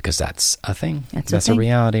 because that's a thing. That's a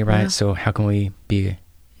reality, right? Yeah. So how can we be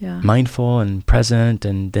mindful and present,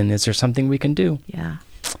 and then is there something we can do? Yeah.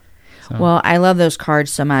 So. Well, I love those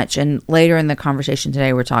cards so much. And later in the conversation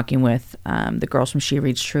today, we're talking with the girls from She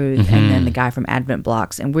Reads Truth, and then the guy from Advent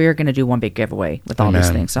Blocks, and we're going to do one big giveaway with all these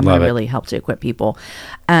things. So I'm going to really help to equip people.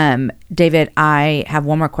 David, I have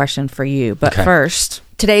one more question for you, but first,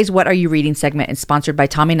 today's What Are You Reading segment is sponsored by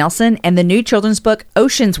Tommy Nelson and the new children's book,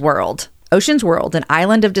 Ocean's World. Ocean's World, an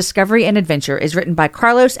island of discovery and adventure, is written by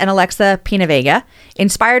Carlos and Alexa Pinavega,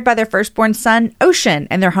 inspired by their firstborn son, Ocean,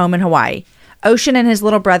 and their home in Hawaii. Ocean and his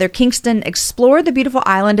little brother Kingston explore the beautiful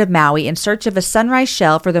island of Maui in search of a sunrise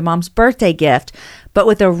shell for their mom's birthday gift. But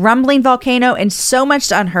with a rumbling volcano and so much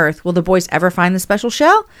to unearth, will the boys ever find the special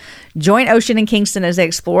shell? Join Ocean and Kingston as they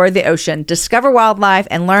explore the ocean, discover wildlife,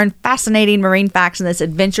 and learn fascinating marine facts in this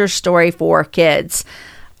adventure story for kids.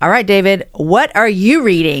 All right, David, what are you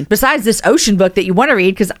reading besides this ocean book that you want to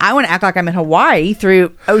read? Because I want to act like I'm in Hawaii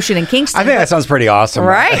through Ocean and Kingston. I think that sounds pretty awesome.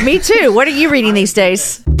 Right? Me too. What are you reading these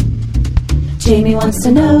days? Jamie wants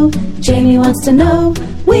to know. Jamie wants to know.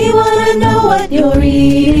 We want to know what you're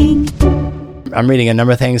reading. I'm reading a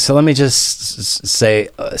number of things. So let me just say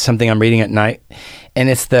something I'm reading at night. And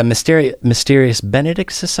it's the Mysterious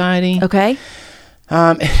Benedict Society. Okay.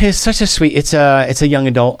 It is such a sweet, it's a young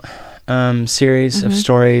adult series of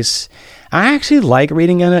stories. I actually like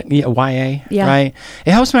reading in it, YA, right?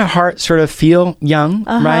 It helps my heart sort of feel young,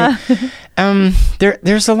 right?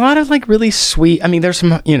 There's a lot of like really sweet, I mean, there's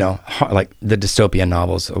some, like the dystopian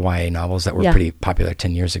novels, YA novels that were pretty popular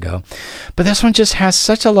 10 years ago. But this one just has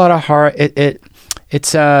such a lot of heart. It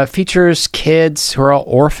features kids who are all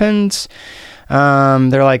orphans.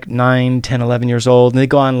 They're like 9, 10, 11 years old, and they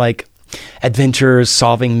go on like adventures,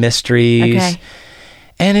 solving mysteries. Okay.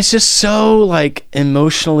 And it's just so like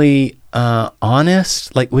emotionally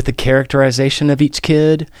honest, like with the characterization of each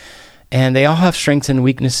kid, and they all have strengths and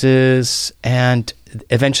weaknesses, and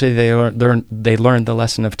eventually they learn the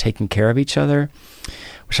lesson of taking care of each other,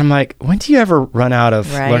 which I'm like, when do you ever run out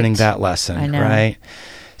of learning that lesson? I know. Right?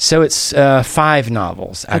 So it's 5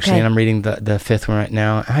 novels actually, and I'm reading the 5th one right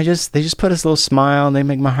now. They just put this little smile, and they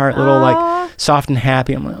make my heart a little like soft and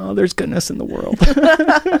happy. I'm like, oh, there's goodness in the world.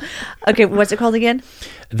 Okay, what's it called again?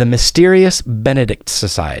 The Mysterious Benedict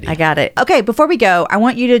Society. I got it. Okay, before we go, I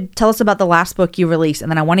want you to tell us about the last book you released, and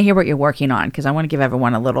then I want to hear what you're working on, because I want to give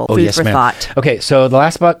everyone a little food for thought. Okay, so the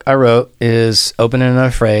last book I wrote is Open and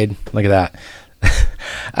Unafraid. Look at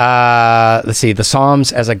that. Let's see, The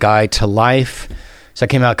Psalms as a Guide to Life. So I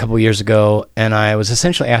came out a couple years ago, and I was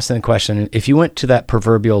essentially asking the question, if you went to that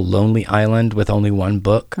proverbial lonely island with only one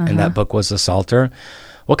book, and that book was the Psalter,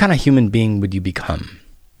 what kind of human being would you become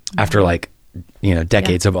after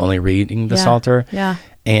decades of only reading the Psalter? Yeah.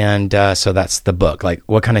 And so that's the book. Like,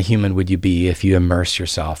 what kind of human would you be if you immerse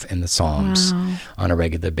yourself in the Psalms on a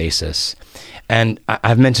regular basis? And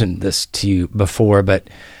I've mentioned this to you before, but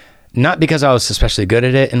not because I was especially good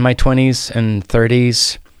at it in my 20s and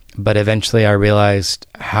 30s, but eventually I realized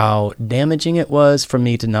how damaging it was for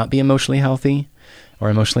me to not be emotionally healthy or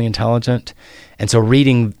emotionally intelligent. And so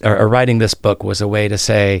reading or writing this book was a way to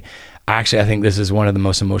say, actually, I think this is one of the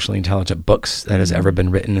most emotionally intelligent books that has ever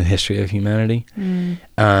been written in the history of humanity.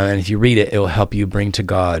 And if you read it, it will help you bring to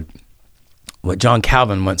God what John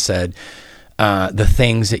Calvin once said, the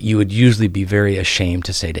things that you would usually be very ashamed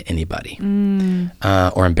to say to anybody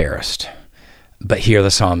or embarrassed. But here the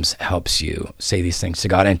Psalms helps you say these things to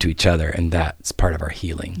God and to each other, and that's part of our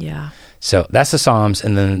healing. Yeah. So that's the Psalms.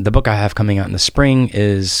 And then the book I have coming out in the spring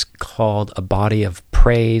is called A Body of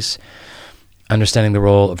Praise, Understanding the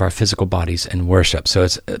Role of Our Physical Bodies in Worship. So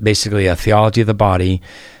it's basically a theology of the body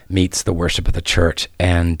meets the worship of the church.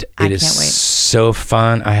 And it is so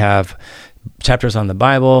fun. I have chapters on the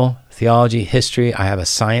Bible, theology, history. I have a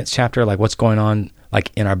science chapter, like what's going on like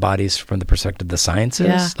in our bodies from the perspective of the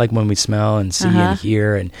sciences, like when we smell and see and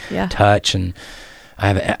hear and touch. And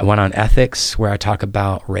I have one on ethics where I talk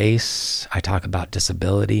about race. I talk about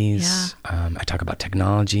disabilities. I talk about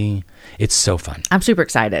technology. It's so fun. I'm super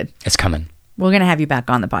excited. It's coming. We're going to have you back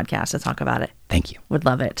on the podcast to talk about it. Thank you. Would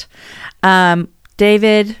love it.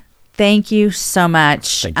 David, thank you so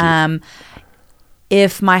much. Thank you.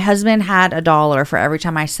 If my husband had $1 for every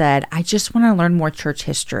time I said, I just want to learn more church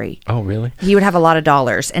history. Oh, really? He would have a lot of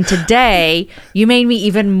dollars. And today, you made me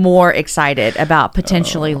even more excited about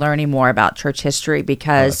potentially learning more about church history,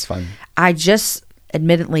 because I just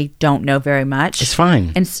admittedly don't know very much. It's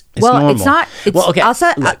fine. And it's normal. It's not. It's, well, okay. I'm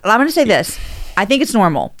going to say this. I think it's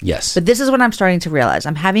normal. Yes. But this is what I'm starting to realize.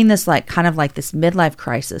 I'm having this kind of this midlife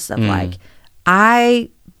crisis of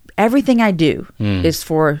everything I do is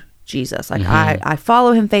for Jesus. I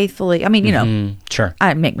follow him faithfully. I mean, sure.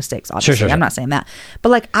 I make mistakes, obviously. Sure. I'm not saying that.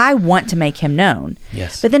 But I want to make him known.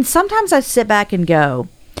 Yes. But then sometimes I sit back and go,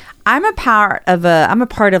 I'm a part of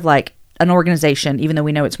an organization, even though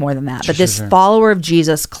we know it's more than that. But this follower of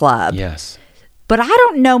Jesus club. Yes. But I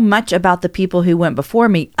don't know much about the people who went before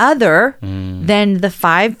me other than the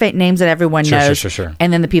 5 names that everyone knows. Sure.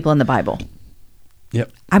 And then the people in the Bible.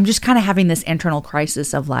 Yep. I'm just kind of having this internal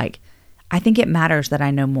crisis of I think it matters that I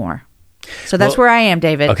know more. So that's where I am,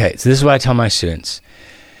 David. Okay, so this is what I tell my students.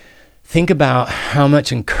 Think about how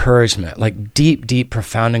much encouragement, deep,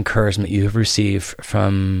 profound encouragement you have received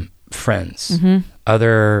from friends,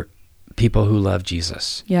 other people who love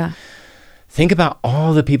Jesus. Yeah. Think about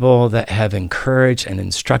all the people that have encouraged and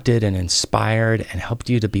instructed and inspired and helped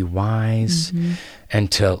you to be wise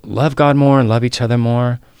and to love God more and love each other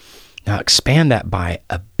more. Now expand that by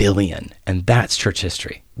 1 billion, and that's church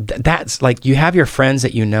history. That's like, you have your friends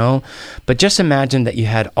that you know, but just imagine that you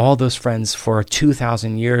had all those friends for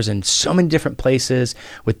 2,000 years in so many different places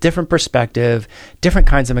with different perspective, different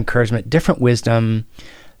kinds of encouragement, different wisdom.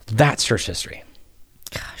 That's church history.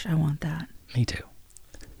 Gosh, I want that. Me too.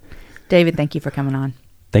 David, thank you for coming on.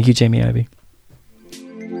 Thank you, Jamie Ivey.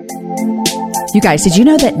 You guys, did you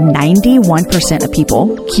know that 91% of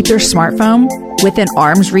people keep their smartphone within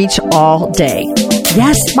arm's reach all day?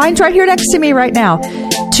 Yes, mine's right here next to me right now.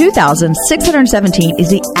 2,617 is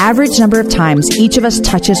the average number of times each of us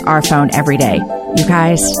touches our phone every day. You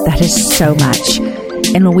guys, that is so much.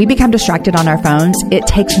 And when we become distracted on our phones, it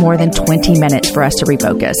takes more than 20 minutes for us to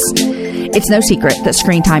refocus. It's no secret that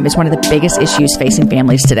screen time is one of the biggest issues facing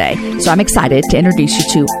families today. So I'm excited to introduce you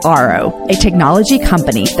to Auro, a technology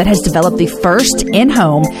company that has developed the first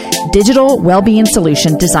in-home digital well-being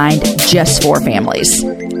solution designed just for families.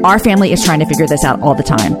 Our family is trying to figure this out all the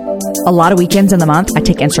time. A lot of weekends in the month, I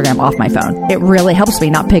take Instagram off my phone. It really helps me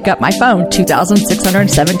not pick up my phone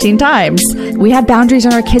 2,617 times. We have boundaries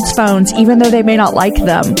on our kids' phones, even though they may not like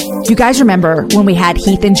them. You guys remember when we had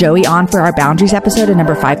Heath and Joey on for our boundaries episode in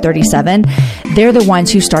number 537? They're the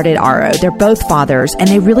ones who started Auro. They're both fathers, and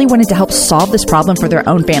they really wanted to help solve this problem for their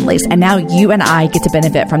own families. And now you and I get to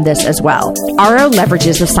benefit from this as well. Auro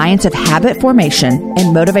leverages the science of habit formation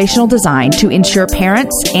and motivational design to ensure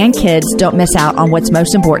parents and kids don't miss out on what's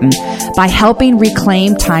most important by helping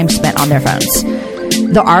reclaim time spent on their phones.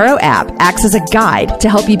 The Auro app acts as a guide to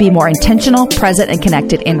help you be more intentional, present, and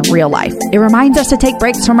connected in real life. It reminds us to take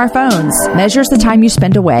breaks from our phones, measures the time you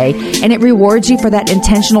spend away, and it rewards you for that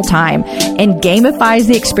intentional time and gamifies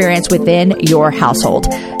the experience within your household.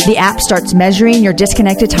 The app starts measuring your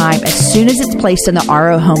disconnected time as soon as it's placed in the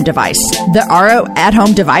Auro home device. The Auro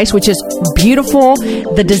at-home device, which is beautiful.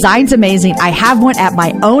 The design's amazing. I have one at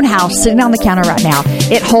my own house sitting on the counter right now.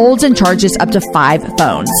 It holds and charges up to 5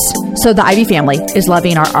 phones. So the Ivy family is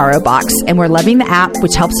loving our Auro box, and we're loving the app,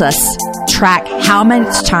 which helps us track how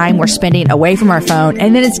much time we're spending away from our phone,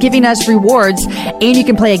 and then it's giving us rewards, and you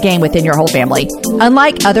can play a game within your whole family.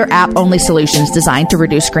 Unlike other app-only solutions designed to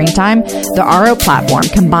reduce screen time, the Auro platform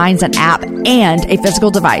combines an app and a physical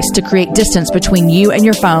device to create distance between you and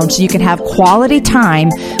your phone so you can have quality time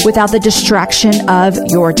without the distraction of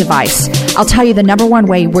your device. I'll tell you, the number one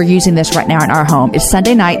way we're using this right now in our home is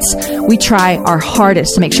Sunday nights. We try our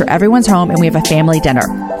hardest to make sure everyone's home and we have a family dinner.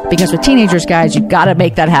 Because with teenagers, guys, you got to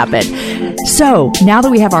make that happen. So now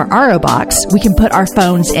that we have our Auro box, we can put our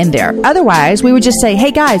phones in there. Otherwise, we would just say,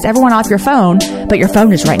 hey guys, everyone off your phone, but your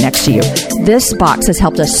phone is right next to you. This box has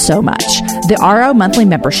helped us so much. The Auro monthly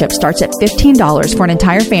membership starts at $15 for an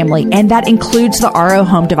entire family, and that includes the Auro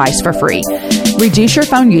home device for free. Reduce your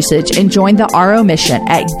phone usage and join the Auro mission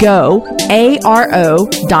at goaro.com.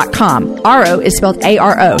 Auro is spelled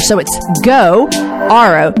A-R-O, so it's goaro.com.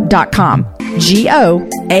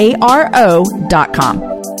 GOARO.com.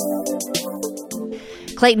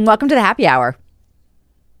 Clayton, welcome to the happy hour.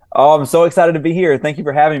 Oh, I'm so excited to be here. Thank you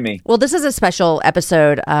for having me. Well, this is a special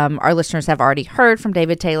episode. Our listeners have already heard from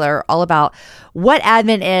David Taylor all about what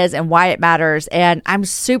Advent is and why it matters. And I'm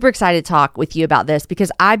super excited to talk with you about this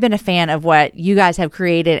because I've been a fan of what you guys have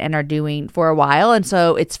created and are doing for a while. And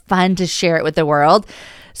so it's fun to share it with the world.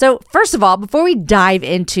 So first of all, before we dive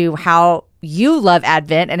into how you love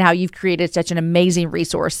Advent and how you've created such an amazing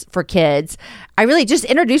resource for kids, I really just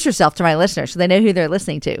introduce yourself to my listeners so they know who they're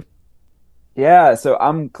listening to. Yeah, so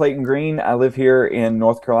I'm Clayton Green. I live here in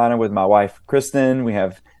North Carolina with my wife, Kristen. We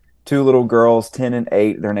have 2 little girls, 10 and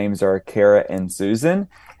 8. Their names are Kara and Susan.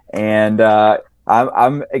 And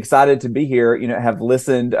I'm excited to be here. You know, have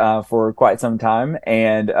listened for quite some time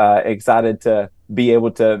and excited to be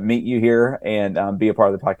able to meet you here and be a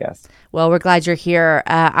part of the podcast. Well, we're glad you're here.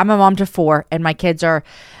 I'm a mom to 4, and my kids are,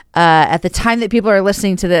 at the time that people are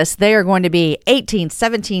listening to this, they are going to be 18,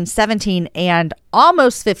 17, and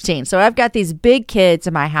almost 15. So I've got these big kids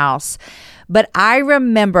in my house. But I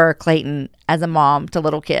remember, Clayton, as a mom to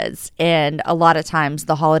little kids, and a lot of times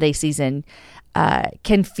the holiday season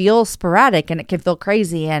can feel sporadic and it can feel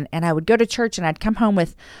crazy. And I would go to church and I'd come home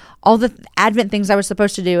with all the Advent things I was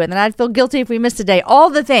supposed to do. And then I'd feel guilty if we missed a day.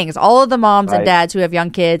 All the things, all of the moms and dads who have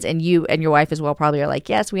young kids, and you and your wife as well probably are like,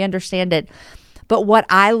 yes, we understand it. But what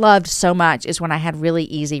I loved so much is when I had really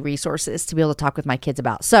easy resources to be able to talk with my kids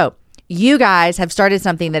about. So you guys have started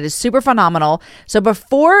something that is super phenomenal. So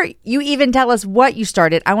before you even tell us what you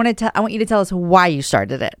started, I want you to tell us why you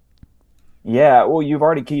started it. Yeah, well, you've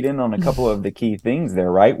already keyed in on a couple of the key things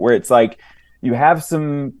there, right? Where it's like you have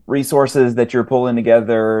some resources that you're pulling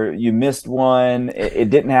together. You missed one.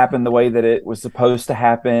 It didn't happen the way that it was supposed to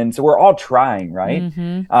happen. So we're all trying, right?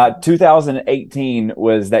 2018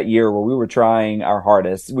 was that year where we were trying our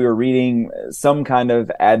hardest. We were reading some kind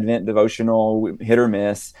of Advent devotional, hit or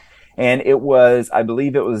miss. And it was, I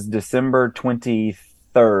believe it was December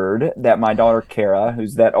 23rd that my daughter, Kara,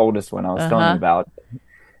 who's that oldest one I was telling you about,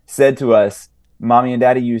 said to us, Mommy and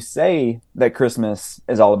Daddy, you say that Christmas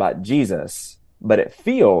is all about Jesus, but it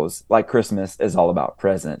feels like Christmas is all about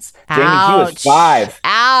presents. Jamie, he was 5.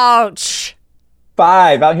 Ouch.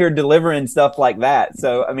 5 out here delivering stuff like that.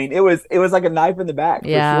 So, I mean, it was like a knife in the back for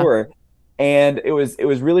sure. And it was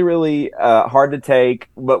really, really hard to take,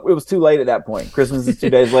 but it was too late at that point. Christmas is 2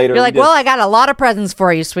 days later. You're like, well, I got a lot of presents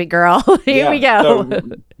for you, sweet girl. Here we go. So,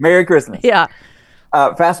 Merry Christmas. Yeah.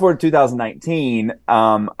 Fast forward to 2019,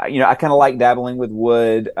 I kind of like dabbling with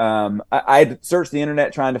wood. I searched the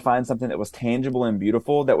internet trying to find something that was tangible and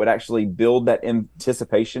beautiful that would actually build that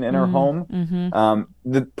anticipation in our home.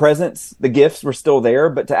 The presents, the gifts were still there,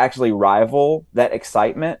 but to actually rival that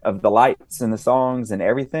excitement of the lights and the songs and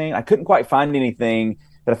everything, I couldn't quite find anything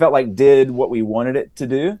that I felt like did what we wanted it to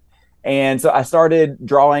do. And so I started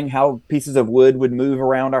drawing how pieces of wood would move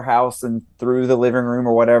around our house and through the living room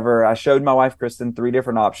or whatever. I showed my wife, Kristen, 3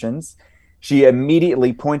 different options. She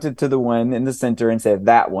immediately pointed to the one in the center and said,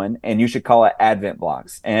 that one, and you should call it Advent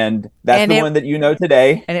Blocks. And that's the one that you know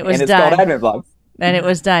today. And it's done. Called Advent Blocks. And it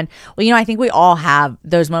was done. Well, I think we all have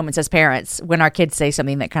those moments as parents when our kids say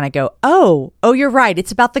something that kind of go, oh, you're right.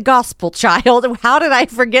 It's about the gospel, child. How did I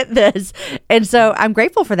forget this? And so I'm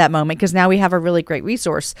grateful for that moment because now we have a really great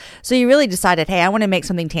resource. So you really decided, hey, I want to make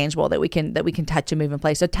something tangible that we can touch and move and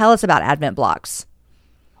play. So tell us about Advent Blocks.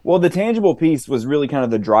 Well, the tangible piece was really kind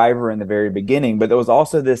of the driver in the very beginning, but there was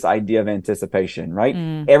also this idea of anticipation, right?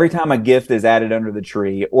 Every time a gift is added under the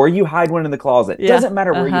tree or you hide one in the closet, it doesn't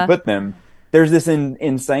matter where you put them. There's this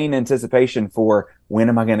insane anticipation for when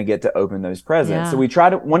am I going to get to open those presents? So we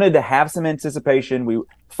wanted to have some anticipation. We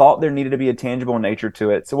thought there needed to be a tangible nature to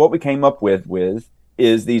it. So what we came up with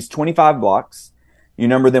is these 25 blocks. You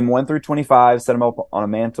number them 1 through 25, set them up on a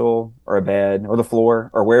mantle or a bed or the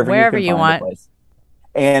floor or wherever you want. A place.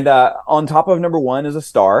 And on top of number 1 is a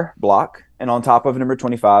star block. And on top of number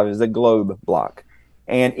 25 is a globe block.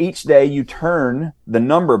 And each day you turn the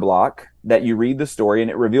number block that you read the story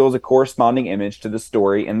and it reveals a corresponding image to the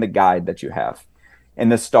story in the guide that you have.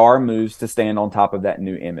 And the star moves to stand on top of that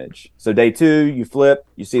new image. So day 2, you flip,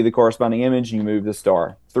 you see the corresponding image, you move the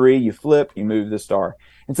star. 3, you flip, you move the star.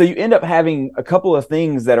 And so you end up having a couple of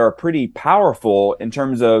things that are pretty powerful in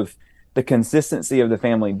terms of the consistency of the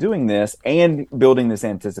family doing this and building this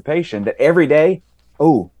anticipation that every day,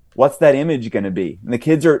 what's that image going to be? And the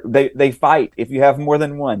kids they fight. If you have more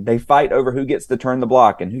than one, they fight over who gets to turn the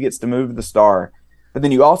block and who gets to move the star. But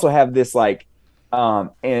then you also have this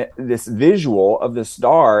this visual of the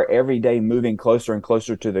star every day moving closer and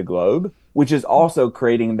closer to the globe, which is also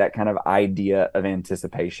creating that kind of idea of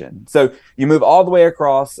anticipation. So you move all the way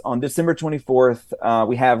across. On December 24th,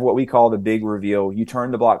 we have what we call the big reveal. You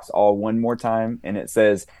turn the blocks all one more time and it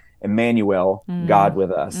says, Emmanuel, God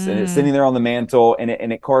with us. And it's sitting there on the mantle and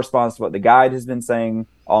it corresponds to what the guide has been saying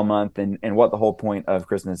all month and what the whole point of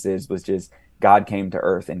Christmas is, which is God came to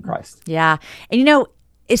earth in Christ. Yeah. And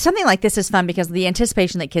it's something like this is fun because the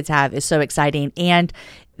anticipation that kids have is so exciting and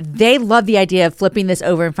they love the idea of flipping this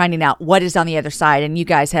over and finding out what is on the other side. And you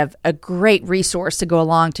guys have a great resource to go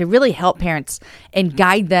along to really help parents and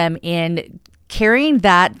guide them in carrying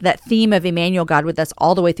that theme of Emmanuel, God with us,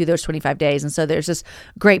 all the way through those 25 days. And so there's this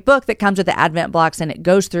great book that comes with the Advent blocks and it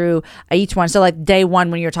goes through each one. So like day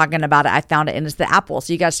 1, when you're talking about it, I found it and it's the apple.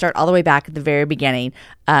 So you got to start all the way back at the very beginning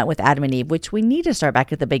with Adam and Eve, which we need to start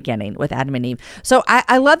back at the beginning with Adam and Eve. So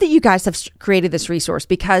I love that you guys have created this resource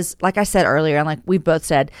because like I said earlier, and like we both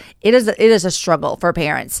said, it is a struggle for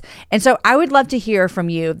parents. And so I would love to hear from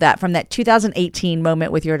you from that 2018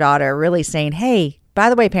 moment with your daughter really saying, hey, by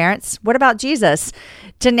the way, parents, what about Jesus?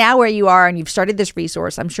 To now where you are and you've started this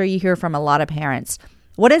resource, I'm sure you hear from a lot of parents.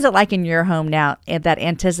 What is it like in your home now, at that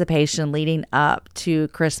anticipation leading up to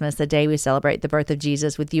Christmas, the day we celebrate the birth of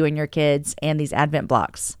Jesus with you and your kids and these Advent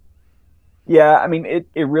blocks? Yeah, I mean,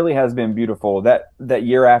 it really has been beautiful. That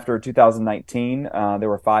year after 2019, there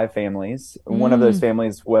were 5 families. One of those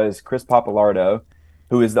families was Chris Papalardo,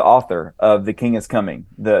 who is the author of The King is Coming,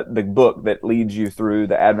 the book that leads you through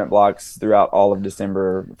the Advent blocks throughout all of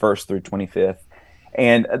December 1st through 25th.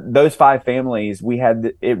 And those 5 families,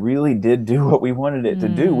 it really did do what we wanted it to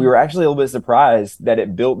do. We were actually a little bit surprised that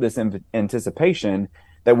it built this anticipation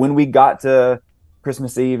that when we got to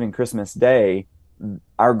Christmas Eve and Christmas Day,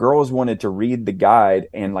 our girls wanted to read the guide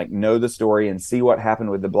and like know the story and see what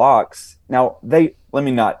happened with the blocks. Now, let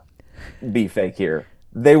me not be fake here.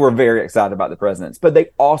 They were very excited about the presents, but they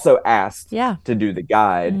also asked to do the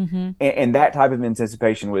guide. And that type of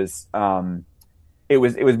anticipation was, it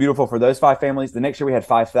was beautiful for those 5 families. The next year we had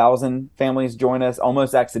 5,000 families join us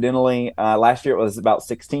almost accidentally. Last year it was about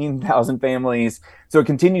 16,000 families. So it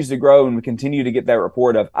continues to grow, and we continue to get that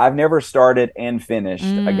report of, I've never started and finished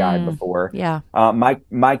a guide before. Yeah.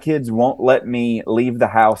 My kids won't let me leave the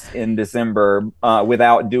house in December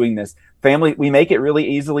without doing this. Family, we make it really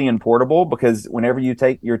easily and portable, because whenever you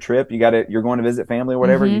take your trip, you're going to visit family or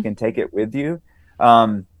whatever, you can take it with you.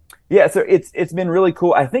 Yeah, so it's been really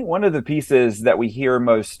cool. I think one of the pieces that we hear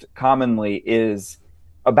most commonly is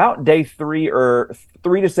about day 3 or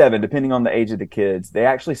 3 to 7, depending on the age of the kids, they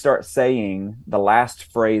actually start saying the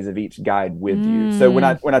last phrase of each guide with you. So when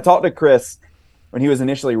I talked to Chris, when he was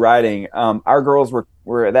initially writing, our girls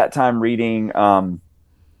were at that time reading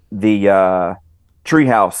the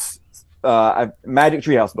Treehouse, Magic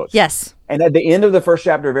Treehouse books. Yes. And at the end of the first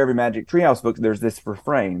chapter of every Magic Treehouse book, there's this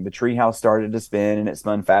refrain: the treehouse started to spin, and it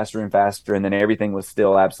spun faster and faster, and then everything was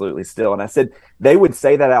still, absolutely still. And I said they would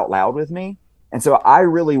say that out loud with me. And so I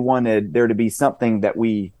really wanted there to be something that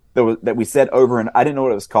we said over, and I didn't know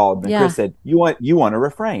what it was called. And Chris said, you want a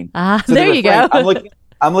refrain. So there you go.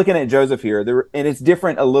 I'm looking at Joseph here, and it's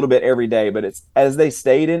different a little bit every day, but it's, as they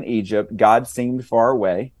stayed in Egypt, God seemed far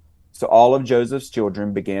away. So all of Joseph's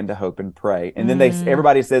children began to hope and pray. And then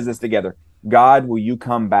everybody says this together: God, will you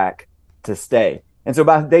come back to stay? And so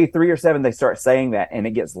by day 3 or 7, they start saying that, and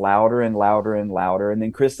it gets louder and louder and louder. And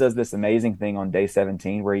then Chris does this amazing thing on day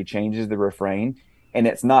 17 where he changes the refrain, and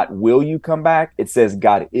it's not will you come back? It says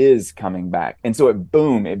God is coming back. And so it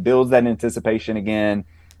builds that anticipation again.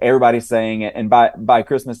 Everybody's saying it. And by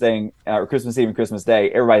Christmas Day, or Christmas Eve and Christmas Day,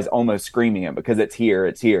 everybody's almost screaming it because it's here.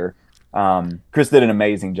 It's here. Chris did an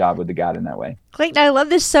amazing job with the guide in that way. Clayton, I love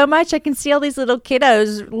this so much. I can see all these little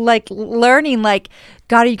kiddos like learning, like,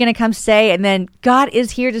 God, are you going to come stay? And then God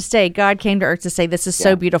is here to stay. God came to earth to stay. This is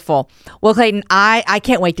so beautiful. Well, Clayton, I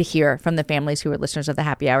can't wait to hear from the families who are listeners of the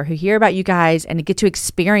Happy Hour, who hear about you guys and get to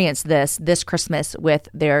experience this Christmas with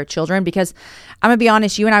their children. Because I'm going to be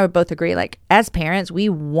honest, you and I would both agree, like, as parents, we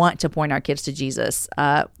want to point our kids to Jesus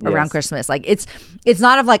around Christmas. Like, it's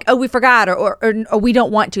not of like, oh, we forgot or we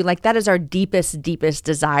don't want to. Like, that is our deepest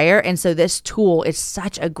desire. And so this tool is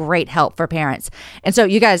such a great help for parents. And so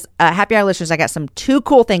you guys, Happy Hour listeners, I got some 2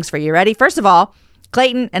 cool things for you. Ready? First of all,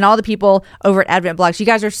 Clayton and all the people over at Advent Blocks, you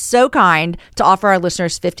guys are so kind to offer our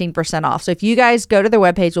listeners 15% off. So if you guys go to their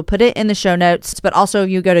webpage, we'll put it in the show notes, but also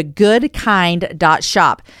you go to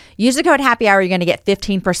goodkind.shop. Use the code Happy Hour, you're going to get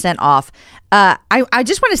 15% off. I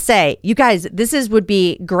just want to say, you guys, would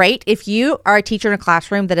be great if you are a teacher in a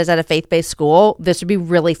classroom that is at a faith-based school. This would be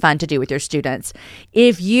really fun to do with your students.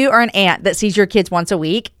 If you are an aunt that sees your kids once a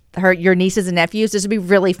week, your nieces and nephews, this would be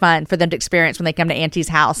really fun for them to experience when they come to Auntie's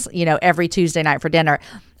house, every Tuesday night for dinner.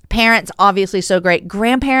 Parents, obviously so great.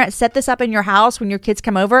 Grandparents, set this up in your house when your kids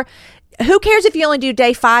come over. Who cares if you only do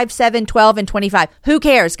day 5, 7, 12, and 25? Who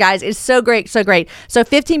cares, guys? It's so great, so great. So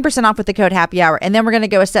 15% off with the code Happy Hour. And then we're going to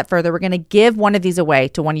go a step further. We're going to give one of these away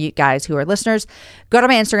to one of you guys who are listeners. Go to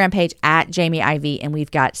my Instagram page at Jamie IV, and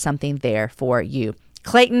we've got something there for you.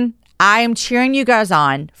 Clayton, I am cheering you guys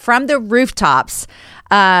on from the rooftops.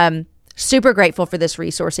 Super grateful for this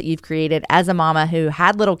resource that you've created as a mama who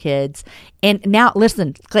had little kids. And now,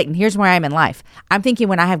 listen, Clayton, here's where I am in life. I'm thinking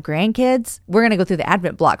when I have grandkids, we're going to go through the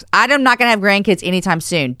Advent blocks. I'm not going to have grandkids anytime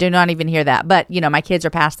soon. Do not even hear that. But, my kids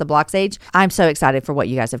are past the blocks age. I'm so excited for what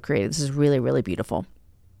you guys have created. This is really, really beautiful.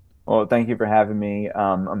 Well, thank you for having me.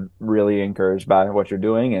 I'm really encouraged by what you're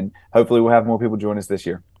doing, and hopefully we'll have more people join us this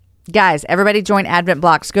year. Guys, everybody join Advent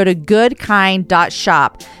Blocks. Go to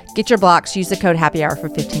goodkind.shop. Get your blocks. Use the code Happy Hour for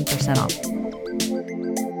 15% off.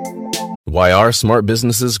 Why are smart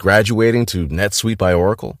businesses graduating to NetSuite by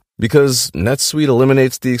Oracle? Because NetSuite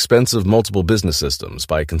eliminates the expense of multiple business systems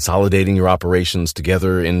by consolidating your operations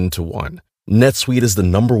together into one. NetSuite is the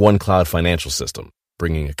 #1 cloud financial system,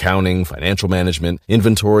 bringing accounting, financial management,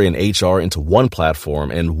 inventory, and HR into one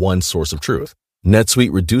platform and one source of truth.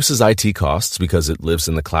 NetSuite reduces IT costs because it lives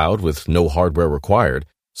in the cloud with no hardware required,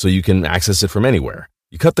 so you can access it from anywhere.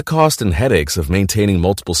 You cut the cost and headaches of maintaining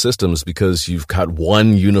multiple systems because you've got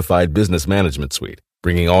one unified business management suite.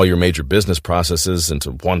 Bringing all your major business processes into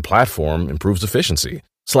one platform improves efficiency,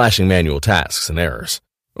 slashing manual tasks and errors.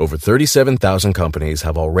 Over 37,000 companies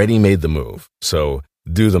have already made the move, so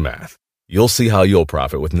do the math. You'll see how you'll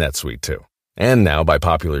profit with NetSuite too. And now, by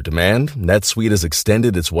popular demand, NetSuite has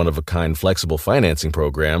extended its one-of-a-kind flexible financing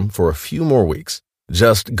program for a few more weeks.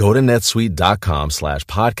 Just go to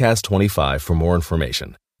netsuite.com/podcast25 for more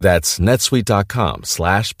information. That's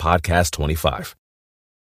netsuite.com/podcast25.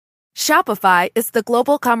 Shopify is the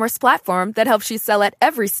global commerce platform that helps you sell at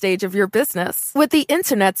every stage of your business. With the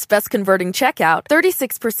internet's best converting checkout,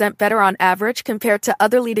 36% better on average compared to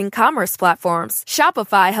other leading commerce platforms,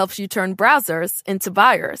 Shopify helps you turn browsers into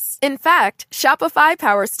buyers. In fact, Shopify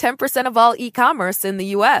powers 10% of all e-commerce in the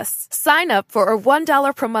U.S. Sign up for a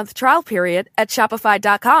 $1 per month trial period at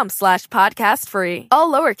shopify.com/podcast free. All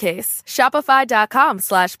lowercase,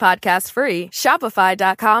 shopify.com/podcast free,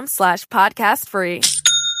 shopify.com/podcast free.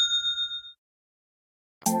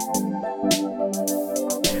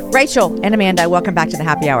 Rachel and Amanda, welcome back to the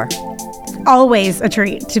Happy Hour. Always a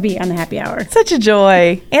treat to be on the Happy Hour. Such a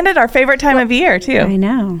joy. And at our favorite time of year, too. I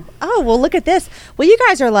know. Oh, well, look at this. Well, you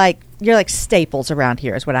guys are you're like staples around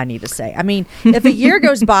here is what I need to say. I mean, if a year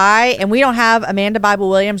goes by and we don't have Amanda Bible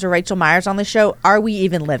Williams or Rachel Myers on the show, are we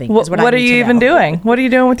even living? What are you even doing? What are you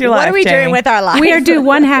doing with your life, What are we doing with our life? We are doing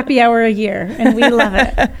one Happy Hour a year, and we love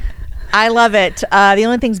it. I love it. The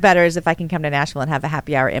only thing's better is if I can come to Nashville and have a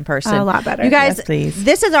happy hour in person. A lot better. You guys, Yes, please.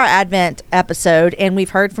 This is our Advent episode, and we've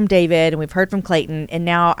heard from David and we've heard from Clayton, and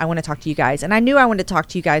now I want to talk to you guys. And I knew I wanted to talk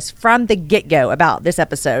to you guys from the get-go about this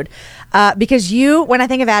episode because when I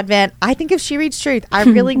think of Advent, I think of She Reads Truth. I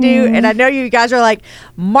really do. And I know you guys are like,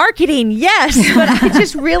 marketing, yes. But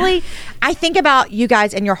I think about you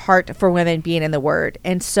guys and your heart for women being in the Word.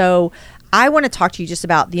 And so I want to talk to you just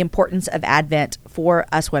about the importance of Advent for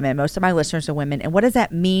us women. Most of my listeners are women. And what does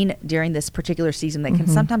that mean during this particular season that can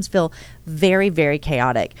sometimes feel very, very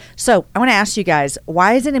chaotic? So I want to ask you guys,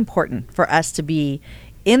 why is it important for us to be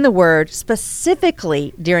in the Word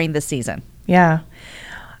specifically during this season? Yeah.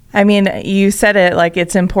 I mean, you said it, like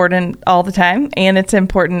it's important all the time, and it's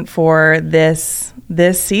important for this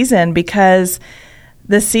season because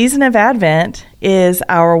the season of Advent is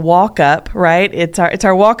our walk up, right? It's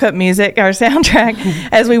our walk up music, our soundtrack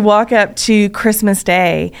as we walk up to Christmas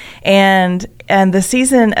Day. And the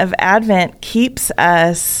season of Advent keeps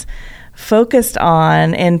us focused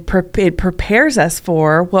on and it prepares us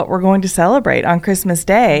for what we're going to celebrate on Christmas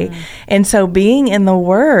Day. And so being in the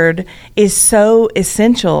Word is so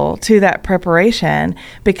essential to that preparation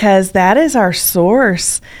because that is our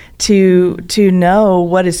source to know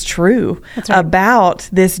what is true about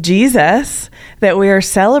this Jesus that we are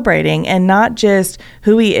celebrating, and not just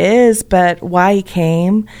who he is, but why he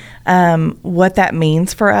came, what that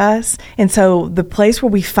means for us. And so the place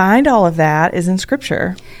where we find all of that is in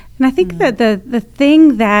Scripture. And I think that the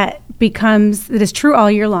thing that is true all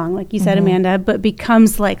year long, like you said, Amanda, but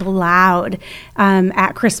becomes like loud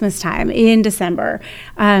at Christmas time in December,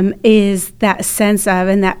 is that sense of,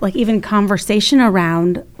 and that like even conversation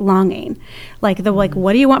around longing. Like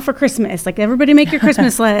what do you want for Christmas? Like everybody make your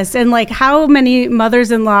Christmas list. And like how many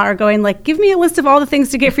mothers-in-law are going like, give me a list of all the things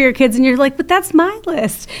to get for your kids. And you're like, but that's my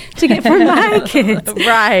list to get for my kids.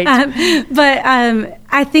 Right.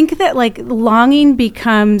 I think that like longing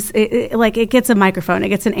becomes it gets a microphone, it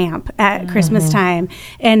gets an amp at Christmas time.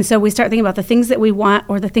 And so we start thinking about the things that we want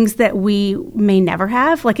or the things that we may never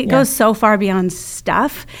have. Like it goes so far beyond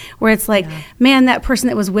stuff where it's like, man, that person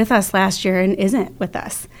that was with us last year and isn't with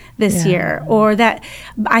us this year. Or that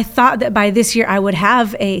I thought that by this year I would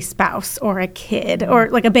have a spouse or a kid or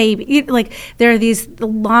like a baby. Like there are these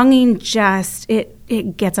longing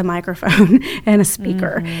it gets a microphone and a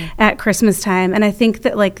speaker at Christmas time. And I think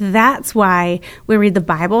that like that's why we read the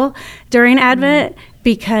Bible during Advent,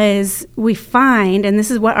 because we find, and this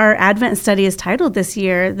is what our Advent study is titled this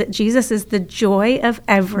year, that Jesus is the joy of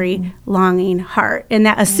every longing heart. And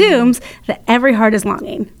that assumes that every heart is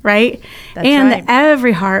longing, right? That's that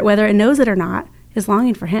every heart, whether it knows it or not, is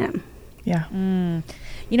longing for him. Yeah.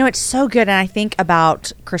 You know, it's so good. And I think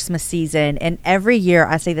about Christmas season, and every year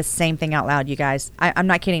I say the same thing out loud, you guys. I'm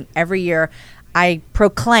not kidding. Every year I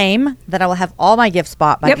proclaim that I will have all my gifts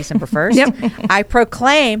bought by December 1st. I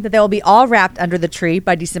proclaim that they will be all wrapped under the tree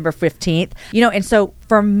by December 15th. You know, and so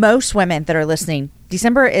for most women that are listening,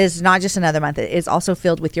 December is not just another month. It is also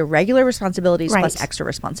filled with your regular responsibilities plus extra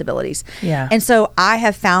responsibilities. Yeah. And so I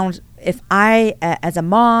have found, if I, as a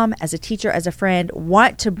mom, as a teacher, as a friend,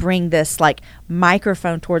 want to bring this like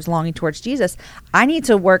microphone towards longing towards Jesus, I need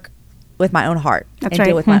to work with my own heart and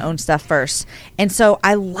deal with my own stuff first. And so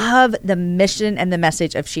I love the mission and the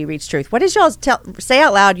message of She Reads Truth. What did y'all say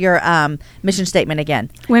out loud your mission statement again?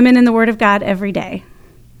 Women in the Word of God every day.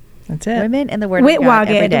 That's it. Women in the Word of God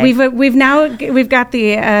every day. We've got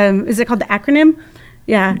the is it called the acronym?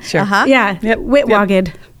 Yeah. Sure. Yeah. Yep.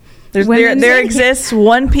 Witwaged. There exists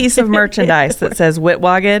one piece of merchandise that says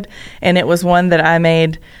Witwagged, and it was one that I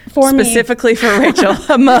made specifically for Rachel,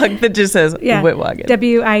 a mug that just says Witwagged.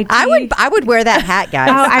 W-I-T. I would wear that hat, guys.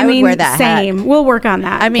 Oh, I would mean, wear that same. hat. We'll work on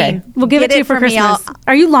that. I mean, we'll give it to you for Christmas. Me.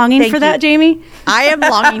 Are you longing Thank for that, you. Jamie? I am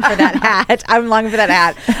longing for that hat. I'm longing for that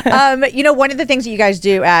hat. One of the things that you guys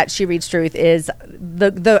do at She Reads Truth is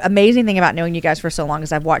the amazing thing about knowing you guys for so long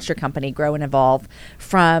is I've watched your company grow and evolve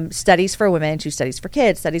from studies for women to studies for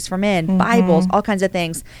kids, studies for men, Bibles, all kinds of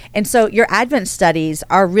things. And so your Advent studies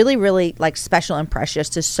are really, really like special and precious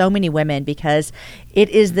to so many women because it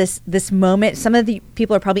is this moment. Some of the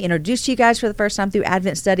people are probably introduced to you guys for the first time through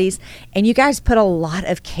Advent studies, and you guys put a lot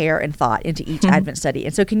of care and thought into each Advent study.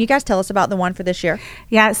 And so can you guys tell us about the one for this year?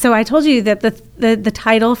 Yeah, so I told you that the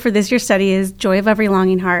title for this year's study is Joy of Every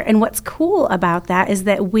Longing Heart. And what's cool about that is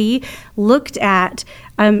that we looked at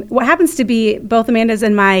what happens to be both Amanda's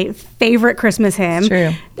and my favorite Christmas hymn,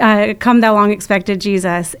 Come Thou Long Expected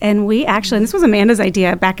Jesus. And we actually, and this was Amanda's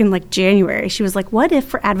idea back in like January, she was like, what if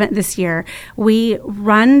for Advent this year, we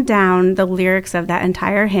run down the lyrics of that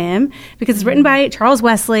entire hymn, because it's written by Charles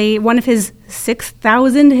Wesley, one of his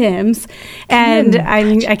 6,000 hymns. And I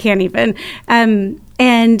mean, I can't even.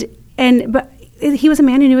 But he was a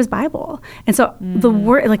man who knew his Bible. And so the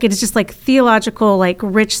word, like, it's just like theological, like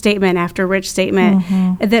rich statement after rich statement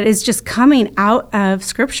that is just coming out of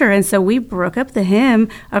Scripture. And so we broke up the hymn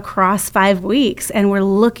across 5 weeks, and we're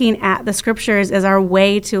looking at the Scriptures as our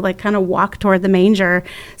way to like kind of walk toward the manger.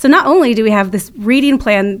 So not only do we have this reading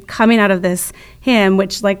plan coming out of this hymn,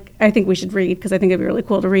 which like I think we should read because I think it'd be really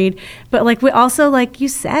cool to read, but like we also, like you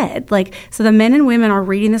said, like, so the men and women are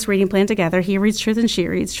reading this reading plan together. He reads truth and she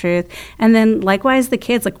reads truth. And then likewise the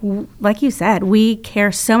kids, like you said, we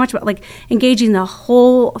care so much about like engaging the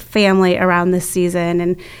whole family around this season,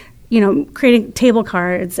 and creating table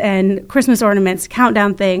cards and Christmas ornaments,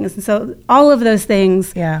 countdown things. And so all of those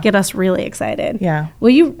things get us really excited. Yeah. Will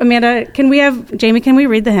you, Amanda, can we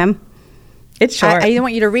read the hymn? It's short. I either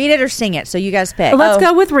want you to read it or sing it, so you guys pick. Let's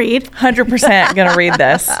go with read. 100% going to read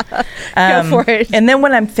this. Go for it. And then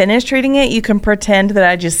when I'm finished reading it, you can pretend that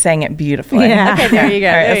I just sang it beautifully. Yeah. Okay, there you go.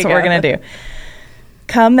 All right, that's what we're going to do.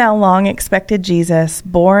 Come, thou long-expected Jesus,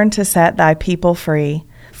 born to set thy people free.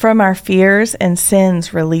 From our fears and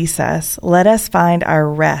sins release us. Let us find our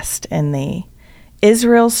rest in thee.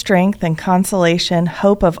 Israel's strength and consolation,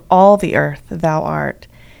 hope of all the earth thou art.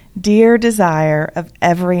 Dear desire of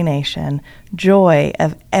every nation, joy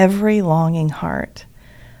of every longing heart.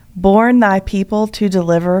 Born thy people to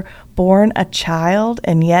deliver, born a child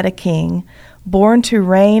and yet a king, born to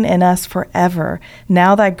reign in us forever,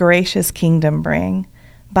 now thy gracious kingdom bring.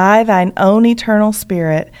 By thine own eternal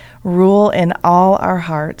spirit, rule in all our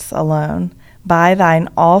hearts alone. By thine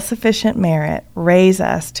all-sufficient merit, raise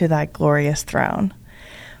us to thy glorious throne.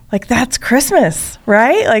 Like, that's Christmas,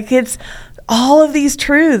 right? Like, it's all of these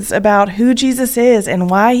truths about who Jesus is and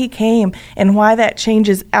why he came and why that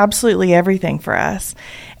changes absolutely everything for us.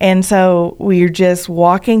 And so we're just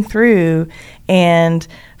walking through and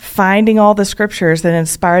finding all the scriptures that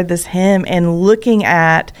inspired this hymn and looking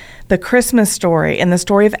at the Christmas story and the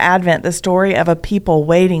story of Advent, the story of a people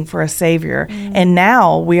waiting for a Savior. And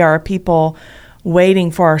now we are a people waiting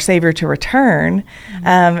for our Savior to return.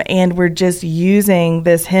 And we're just using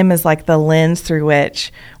this hymn as like the lens through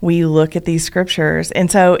which we look at these scriptures. And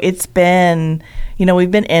so it's been, we've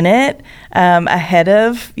been in it ahead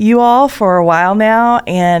of you all for a while now,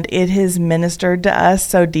 and it has ministered to us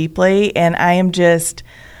so deeply. And I am just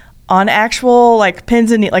on actual like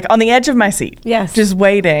pins and needles, like on the edge of my seat. Yes. Just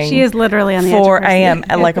waiting. She is literally on the edge of her seat. I am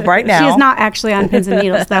like right now. She is not actually on pins and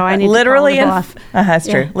needles though. I need literally to call off. That's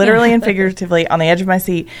true. Literally and figuratively on the edge of my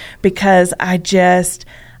seat, because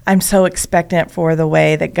I'm so expectant for the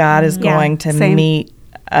way that God is going to meet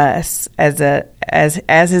us as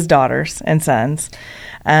his daughters and sons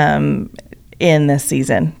in this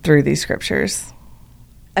season through these scriptures.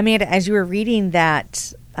 Amanda, as you were reading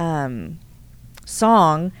that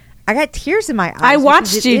song, I got tears in my eyes. I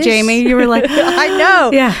watched you, Jamie. You were like, I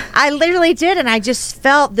know. Yeah. I literally did. And I just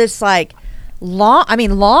felt this like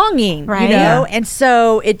longing, right? And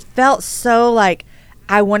so it felt so like,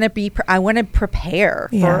 I want to prepare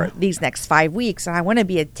for these next 5 weeks, and I want to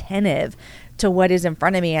be attentive to what is in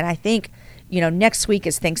front of me. And I think, next week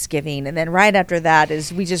is Thanksgiving, and then right after that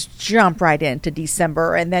is we just jump right into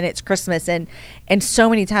December, and then it's Christmas, and so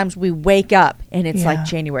many times we wake up and it's like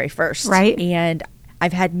January 1st, right? And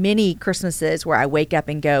I've had many Christmases where I wake up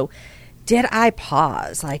and go, did I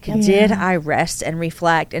pause? Like, did I rest and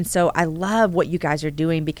reflect? And so I love what you guys are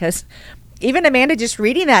doing, because even Amanda just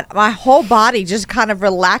reading that, my whole body just kind of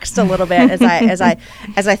relaxed a little bit as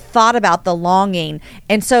I thought about the longing.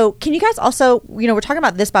 And so, can you guys also, we're talking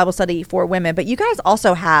about this Bible study for women, but you guys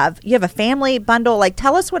also have a family bundle. Like,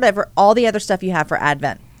 tell us whatever all the other stuff you have for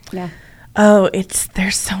Advent. Yeah. Oh,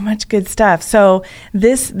 there's so much good stuff. So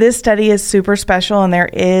this study is super special, and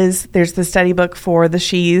there's the study book for the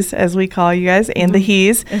she's, as we call you guys, and the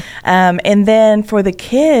he's. And then for the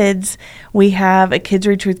kids, we have a Kids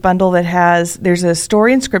Read Truth bundle there's a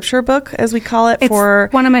story and scripture book, as we call it.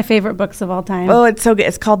 It's one of my favorite books of all time. Oh, it's so good.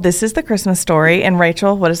 It's called This is the Christmas Story. And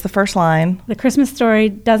Rachel, what is the first line? The Christmas story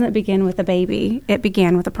doesn't begin with a baby. It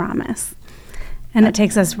began with a promise. And it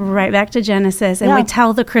takes us right back to Genesis, and we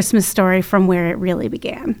tell the Christmas story from where it really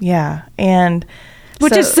began. Yeah, and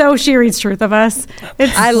which is so She Reads Truth of us.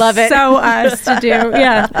 I love it. So us to do.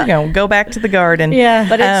 Yeah, go back to the garden. Yeah,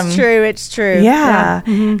 but it's true. It's true. Yeah,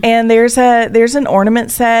 mm-hmm. And there's an ornament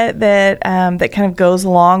set that kind of goes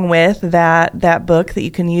along with that book that you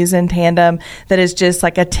can use in tandem. That is just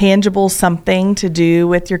like a tangible something to do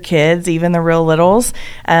with your kids, even the real littles,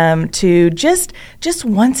 to just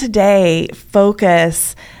once a day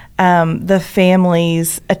focus the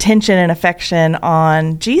family's attention and affection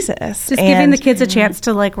on Jesus. Just giving the kids a chance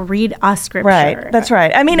to read a scripture. Right, that's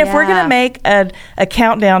right. I mean, if we're going to make a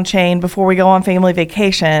countdown chain before we go on family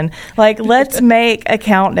vacation, let's make a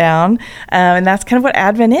countdown. And that's kind of what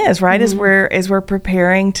Advent is, right? Mm-hmm. As we're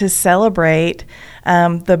preparing to celebrate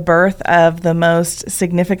the birth of the most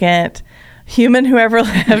significant human who ever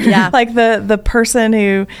lived, like the person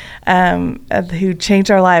who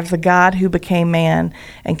changed our lives, the God who became man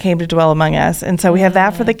and came to dwell among us. And so we have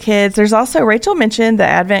that for the kids. There's also, Rachel mentioned the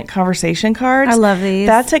Advent conversation cards. I love these.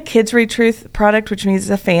 That's a Kids Read Truth product, which means it's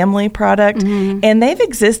a family product. Mm-hmm. And they've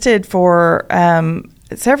existed for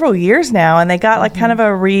several years now, and they got kind of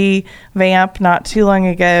a revamp not too long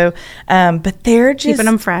ago. But they're just keeping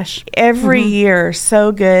them fresh every year.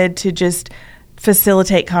 So good to just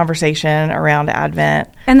facilitate conversation around Advent.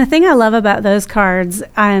 And the thing I love about those cards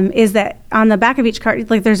is that on the back of each card,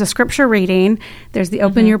 there's a scripture reading, there's the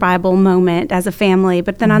open your Bible moment as a family,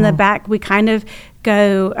 but then on the back we kind of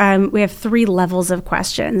go, we have 3 levels of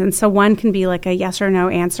questions. And so one can be like a yes or no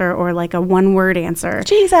answer, or like a 1-word answer.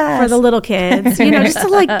 Jesus. For the little kids, just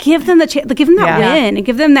to give them give them that win and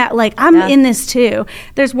give them that, I'm in this too.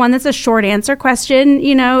 There's one that's a short answer question,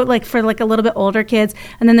 for a little bit older kids.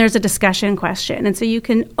 And then there's a discussion question. And so you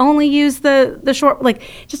can only use the short,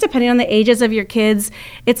 just depending on the ages of your kids.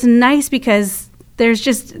 It's nice because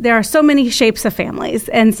there are so many shapes of families,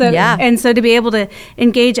 and so to be able to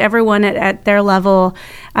engage everyone at their level,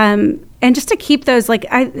 and just to keep those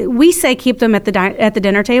we say keep them at the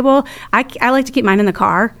dinner table. I like to keep mine in the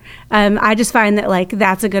car. I just find that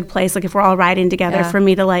that's a good place. If we're all riding together, for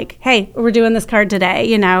me to hey, we're doing this card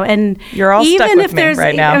today, and you're all even stuck with if me there's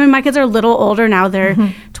right now. I mean, my kids are a little older now; they're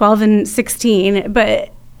 12 and 16,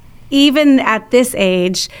 but even at this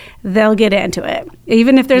age, they'll get into it.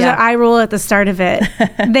 Even if there's an eye roll at the start of it,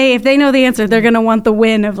 if they know the answer, they're going to want the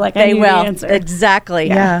win of they will. The answer. Exactly.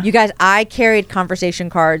 Yeah. You guys, I carried conversation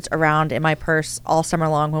cards around in my purse all summer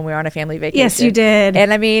long when we were on a family vacation. Yes, you did.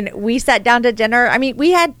 And I mean, we sat down to dinner. I mean,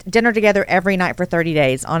 we had dinner together every night for 30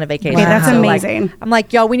 days on a vacation. Wow. That's amazing. I'm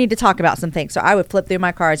like, y'all, we need to talk about some things. So I would flip through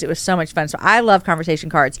my cards. It was so much fun. So I love conversation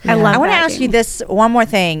cards. I want to ask you this one more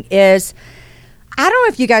thing is, I don't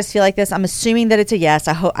know if you guys feel like this. I'm assuming that it's a yes.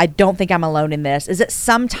 I don't think I'm alone in this. Is that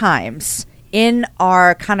sometimes in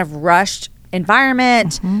our kind of rushed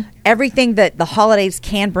environment, everything that the holidays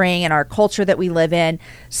can bring and our culture that we live in,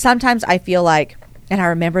 sometimes I feel like, and I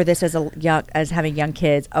remember this as having young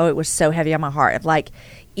kids, it was so heavy on my heart of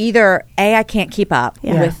either A, I can't keep up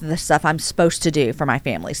with the stuff I'm supposed to do for my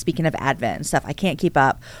family. Speaking of Advent and stuff, I can't keep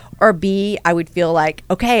up. Or B, I would feel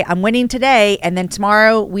okay, I'm winning today, and then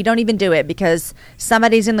tomorrow we don't even do it because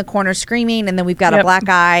somebody's in the corner screaming, and then we've got a black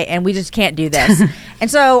eye, and we just can't do this. And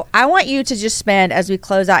so I want you to just spend, as we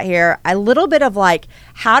close out here, a little bit of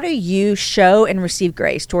how do you show and receive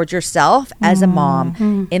grace towards yourself as a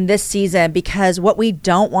mom in this season? Because what we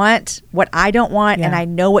don't want, what I don't want, and I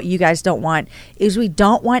know what you guys don't want, is we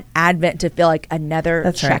don't want Advent to feel like another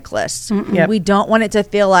checklist. Right. Yep. We don't want it to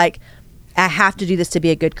feel like I have to do this to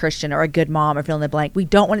be a good Christian or a good mom or fill in the blank. We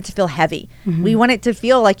don't want it to feel heavy. We want it to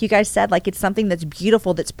feel, like you guys said, like it's something that's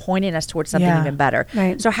beautiful, that's pointing us towards something even better.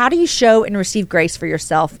 Right. So how do you show and receive grace for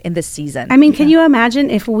yourself in this season? I mean, can you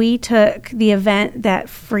imagine if we took the event that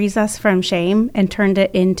frees us from shame and turned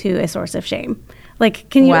it into a source of shame?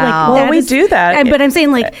 Can you we do that. But I'm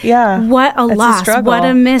saying what a loss, what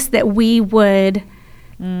a miss that we would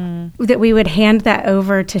that we would hand that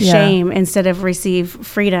over to shame instead of receive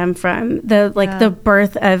freedom from the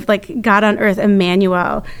birth of like God on earth,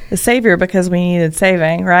 Emmanuel, the Savior, because we needed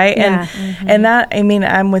saving, right? Yeah. And that, I mean,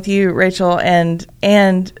 I'm with you, Rachel, and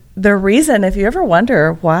the reason, if you ever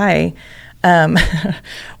wonder why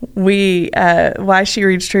why She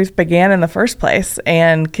Reads Truth began in the first place,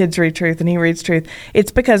 and Kids Read Truth and He Reads Truth,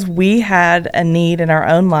 it's because we had a need in our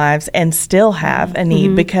own lives and still have a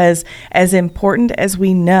need, because as important as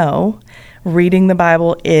we know reading the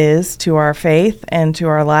Bible is to our faith and to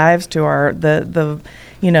our lives, to our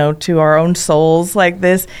to our own souls, like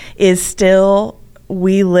this is still,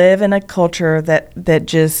 we live in a culture that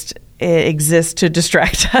just exists to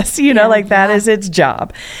distract us, that is its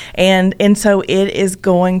job. And so it is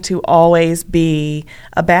going to always be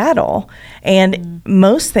a battle. And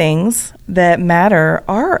most things that matter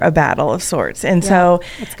are a battle of sorts. And so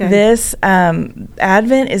this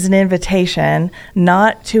Advent is an invitation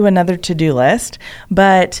not to another to-do list,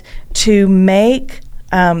 but to make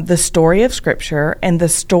the story of Scripture and the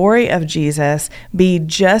story of Jesus be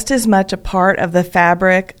just as much a part of the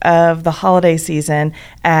fabric of the holiday season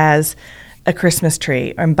as a Christmas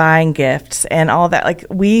tree and buying gifts and all that. Like,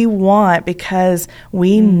 we want, because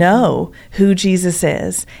we know who Jesus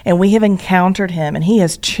is and we have encountered him and he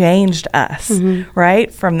has changed us,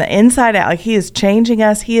 right? From the inside out. Like, he is changing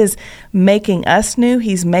us. He is making us new.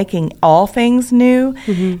 He's making all things new.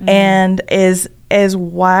 And is as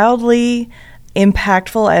wildly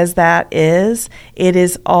impactful as that is, it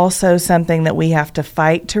is also something that we have to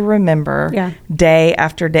fight to remember day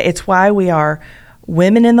after day. It's why we are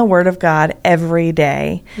women in the Word of God every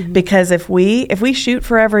day, because if we shoot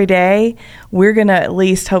for every day, we're going to at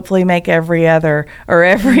least hopefully make every other or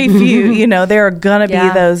every few, there are going to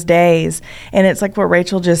be those days. And it's like what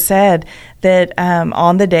Rachel just said, that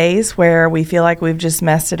on the days where we feel like we've just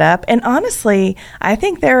messed it up, and honestly, I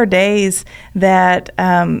think there are days that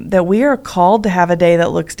that we are called to have a day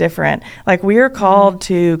that looks different. Like, we are called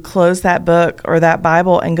to close that book or that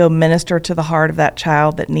Bible and go minister to the heart of that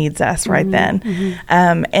child that needs us right then.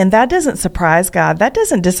 And that doesn't surprise God. That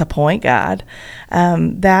doesn't disappoint God.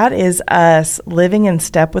 That is us living in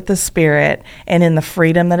step with the Spirit and in the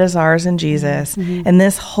freedom that is ours in Jesus. And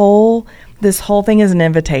this whole thing is an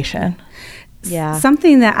invitation. Yeah.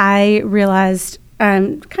 Something that I realized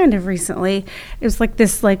kind of recently, it was like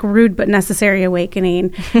this rude but necessary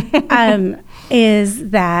awakening,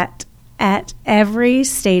 is that at every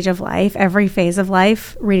stage of life, every phase of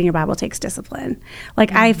life, reading your Bible takes discipline.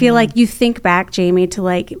 Like, I feel like you think back, Jamie, to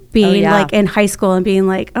being in high school and being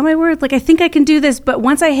like, oh my word, I think I can do this. But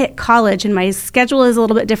once I hit college and my schedule is a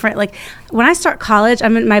little bit different, when I start college,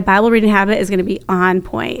 my Bible reading habit is going to be on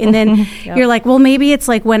point. And then you're like, well, maybe it's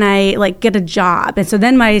when I get a job. And so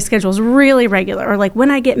then my schedule is really regular. Or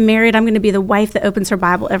when I get married, I'm going to be the wife that opens her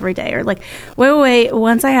Bible every day. Or wait,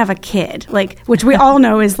 once I have a kid, which we all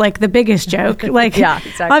know is the biggest joke.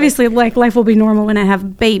 Exactly. Obviously, life will be normal when I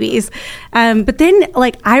have babies. But then,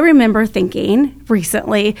 I remember thinking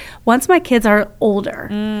recently, once my kids are older,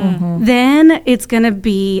 then it's going to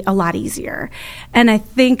be a lot easier. And I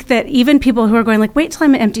think that even people who are going wait till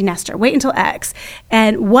I'm an empty nester, wait until X,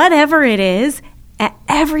 and whatever it is, at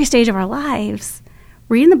every stage of our lives,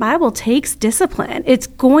 reading the Bible takes discipline. It's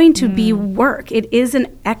going to be work. It is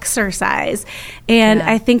an exercise. And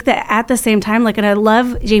I think that at the same time, and I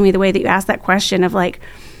love, Jamie, the way that you asked that question of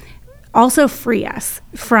also free us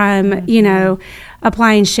from,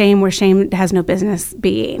 applying shame where shame has no business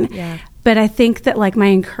being. Yeah. But I think that my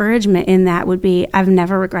encouragement in that would be, I've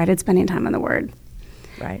never regretted spending time on the Word.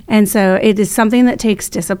 Right. And so it is something that takes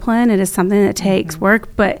discipline. It is something that takes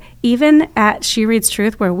work. But even at She Reads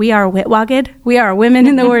Truth, where we are witwagged, we are women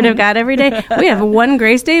in the Word of God every day. We have one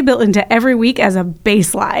grace day built into every week as a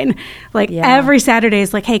baseline. Every Saturday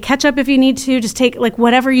is hey, catch up if you need to. Just take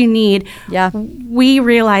whatever you need. Yeah. We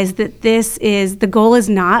realize that the goal is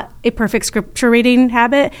not a perfect scripture reading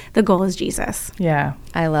habit. The goal is Jesus. Yeah.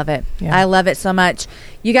 I love it. Yeah. I love it so much.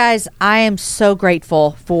 You guys, I am so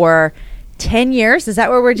grateful for 10 years. Is that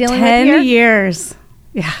what we're dealing with here? 10 years.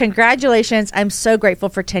 Yeah. Congratulations. I'm so grateful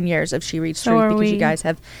for 10 years of She Reads Truth, because you guys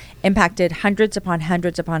have impacted hundreds upon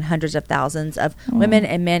hundreds upon hundreds of thousands of women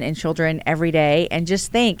and men and children every day. And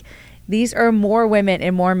just think, these are more women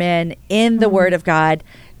and more men in the Word of God,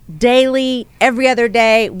 daily, every other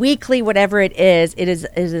day, weekly, whatever it is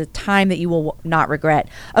a time that you will not regret.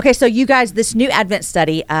 Okay, so you guys, this new Advent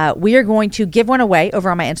study, we are going to give one away over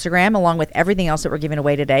on my Instagram along with everything else that we're giving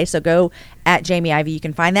away today. So go at Jamie Ivey, you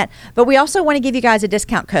can find that. But we also want to give you guys a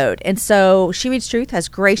discount code. And so She Reads Truth has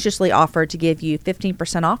graciously offered to give you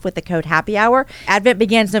 15% off with the code Happy Hour. Advent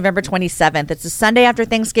begins November 27th. It's the Sunday after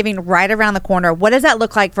Thanksgiving, right around the corner. What does that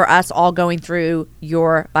look like for us all going through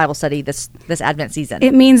your Bible study this Advent season?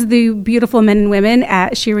 It means the beautiful men and women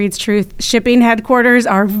at She Reads Truth shipping headquarters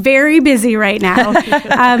are very busy right now,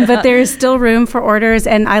 but there is still room for orders,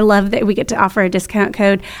 and I love that we get to offer a discount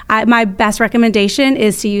code. My best recommendation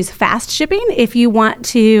is to use fast shipping if you want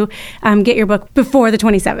to get your book before the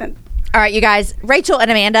 27th. All right, you guys, Rachel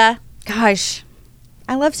and Amanda, gosh,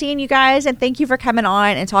 I love seeing you guys, and thank you for coming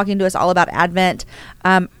on and talking to us all about Advent.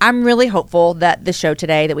 I'm really hopeful that the show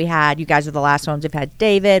today that we had, you guys are the last ones. We've had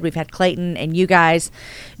David, we've had Clayton, and you guys,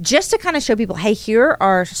 just to kind of show people, hey, here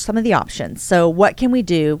are some of the options. So what can we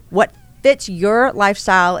do? What fits your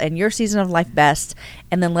lifestyle and your season of life best?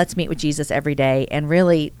 And then let's meet with Jesus every day and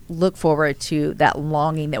really look forward to that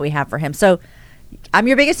longing that we have for him. So I'm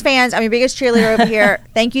your biggest fans. I'm your biggest cheerleader over here.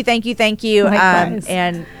 Thank you, thank you, thank you.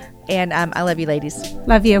 And I love you, ladies.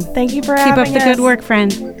 Love you. Thank you for Keep having up the us. good work,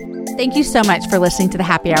 friend. Thank you so much for listening to the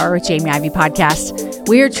Happy Hour with Jamie Ivey podcast.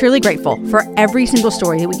 We are truly grateful for every single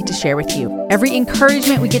story that we get to share with you, every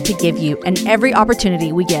encouragement we get to give you, and every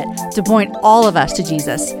opportunity we get to point all of us to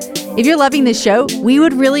Jesus. If you're loving this show, we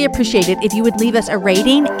would really appreciate it if you would leave us a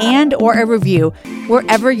rating and or a review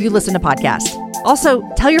wherever you listen to podcasts. Also,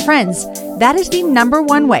 tell your friends. That is the number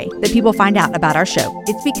one way that people find out about our show.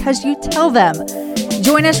 It's because you tell them.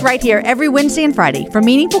 Join us right here every Wednesday and Friday for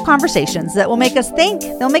meaningful conversations that will make us think,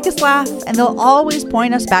 they'll make us laugh, and they'll always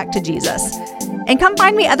point us back to Jesus. And come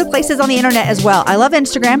find me other places on the internet as well. I love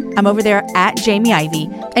Instagram. I'm over there at Jamie Ivey.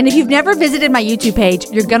 And if you've never visited my YouTube page,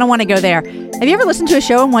 you're going to want to go there. Have you ever listened to a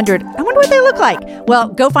show and wondered, I wonder what they look like? Well,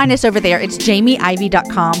 go find us over there. It's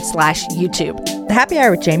jamieivey.com/YouTube. The Happy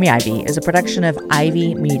Hour with Jamie Ivey is a production of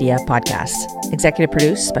Ivey Media Podcasts. Executive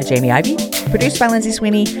produced by Jamie Ivey. Produced by Lindsay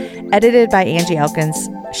Sweeney. Edited by Angie Elkins.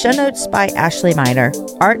 Show notes by Ashley Miner.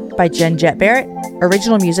 Art by Jen Jett Barrett.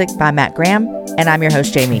 Original music by Matt Graham. And I'm your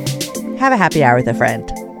host, Jamie. Have a happy hour with a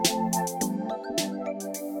friend.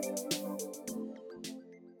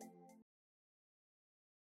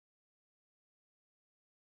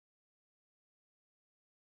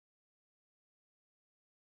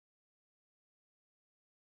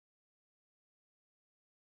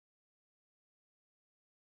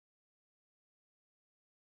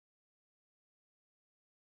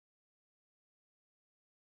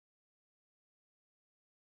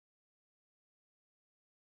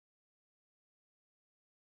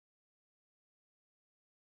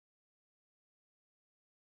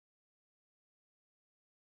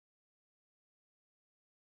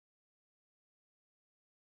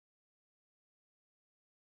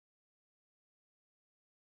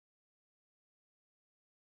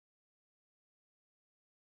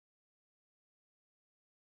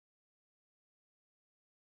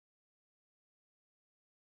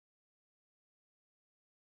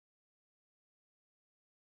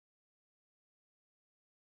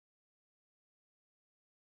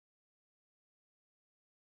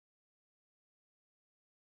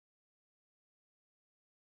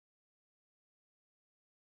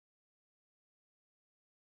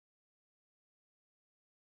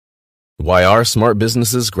 Why are smart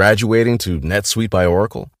businesses graduating to NetSuite by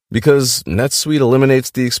Oracle? Because NetSuite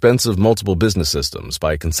eliminates the expense of multiple business systems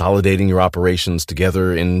by consolidating your operations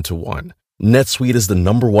together into one. NetSuite is the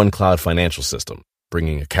 #1 cloud financial system,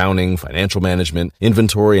 bringing accounting, financial management,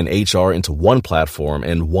 inventory, and HR into one platform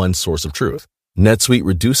and one source of truth. NetSuite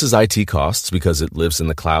reduces IT costs because it lives in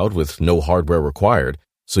the cloud with no hardware required,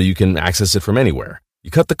 so you can access it from anywhere. You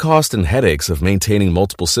cut the cost and headaches of maintaining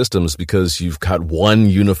multiple systems because you've got one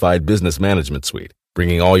unified business management suite.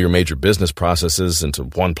 Bringing all your major business processes into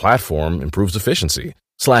one platform improves efficiency,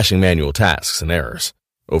 slashing manual tasks and errors.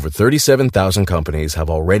 Over 37,000 companies have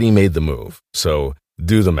already made the move, so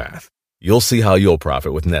do the math. You'll see how you'll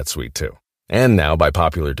profit with NetSuite too. And now, by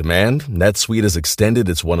popular demand, NetSuite has extended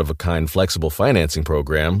its one-of-a-kind flexible financing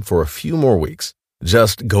program for a few more weeks.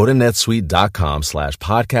 Just go to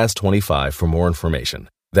netsuite.com/podcast25 for more information.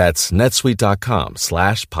 That's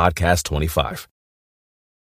netsuite.com/podcast25.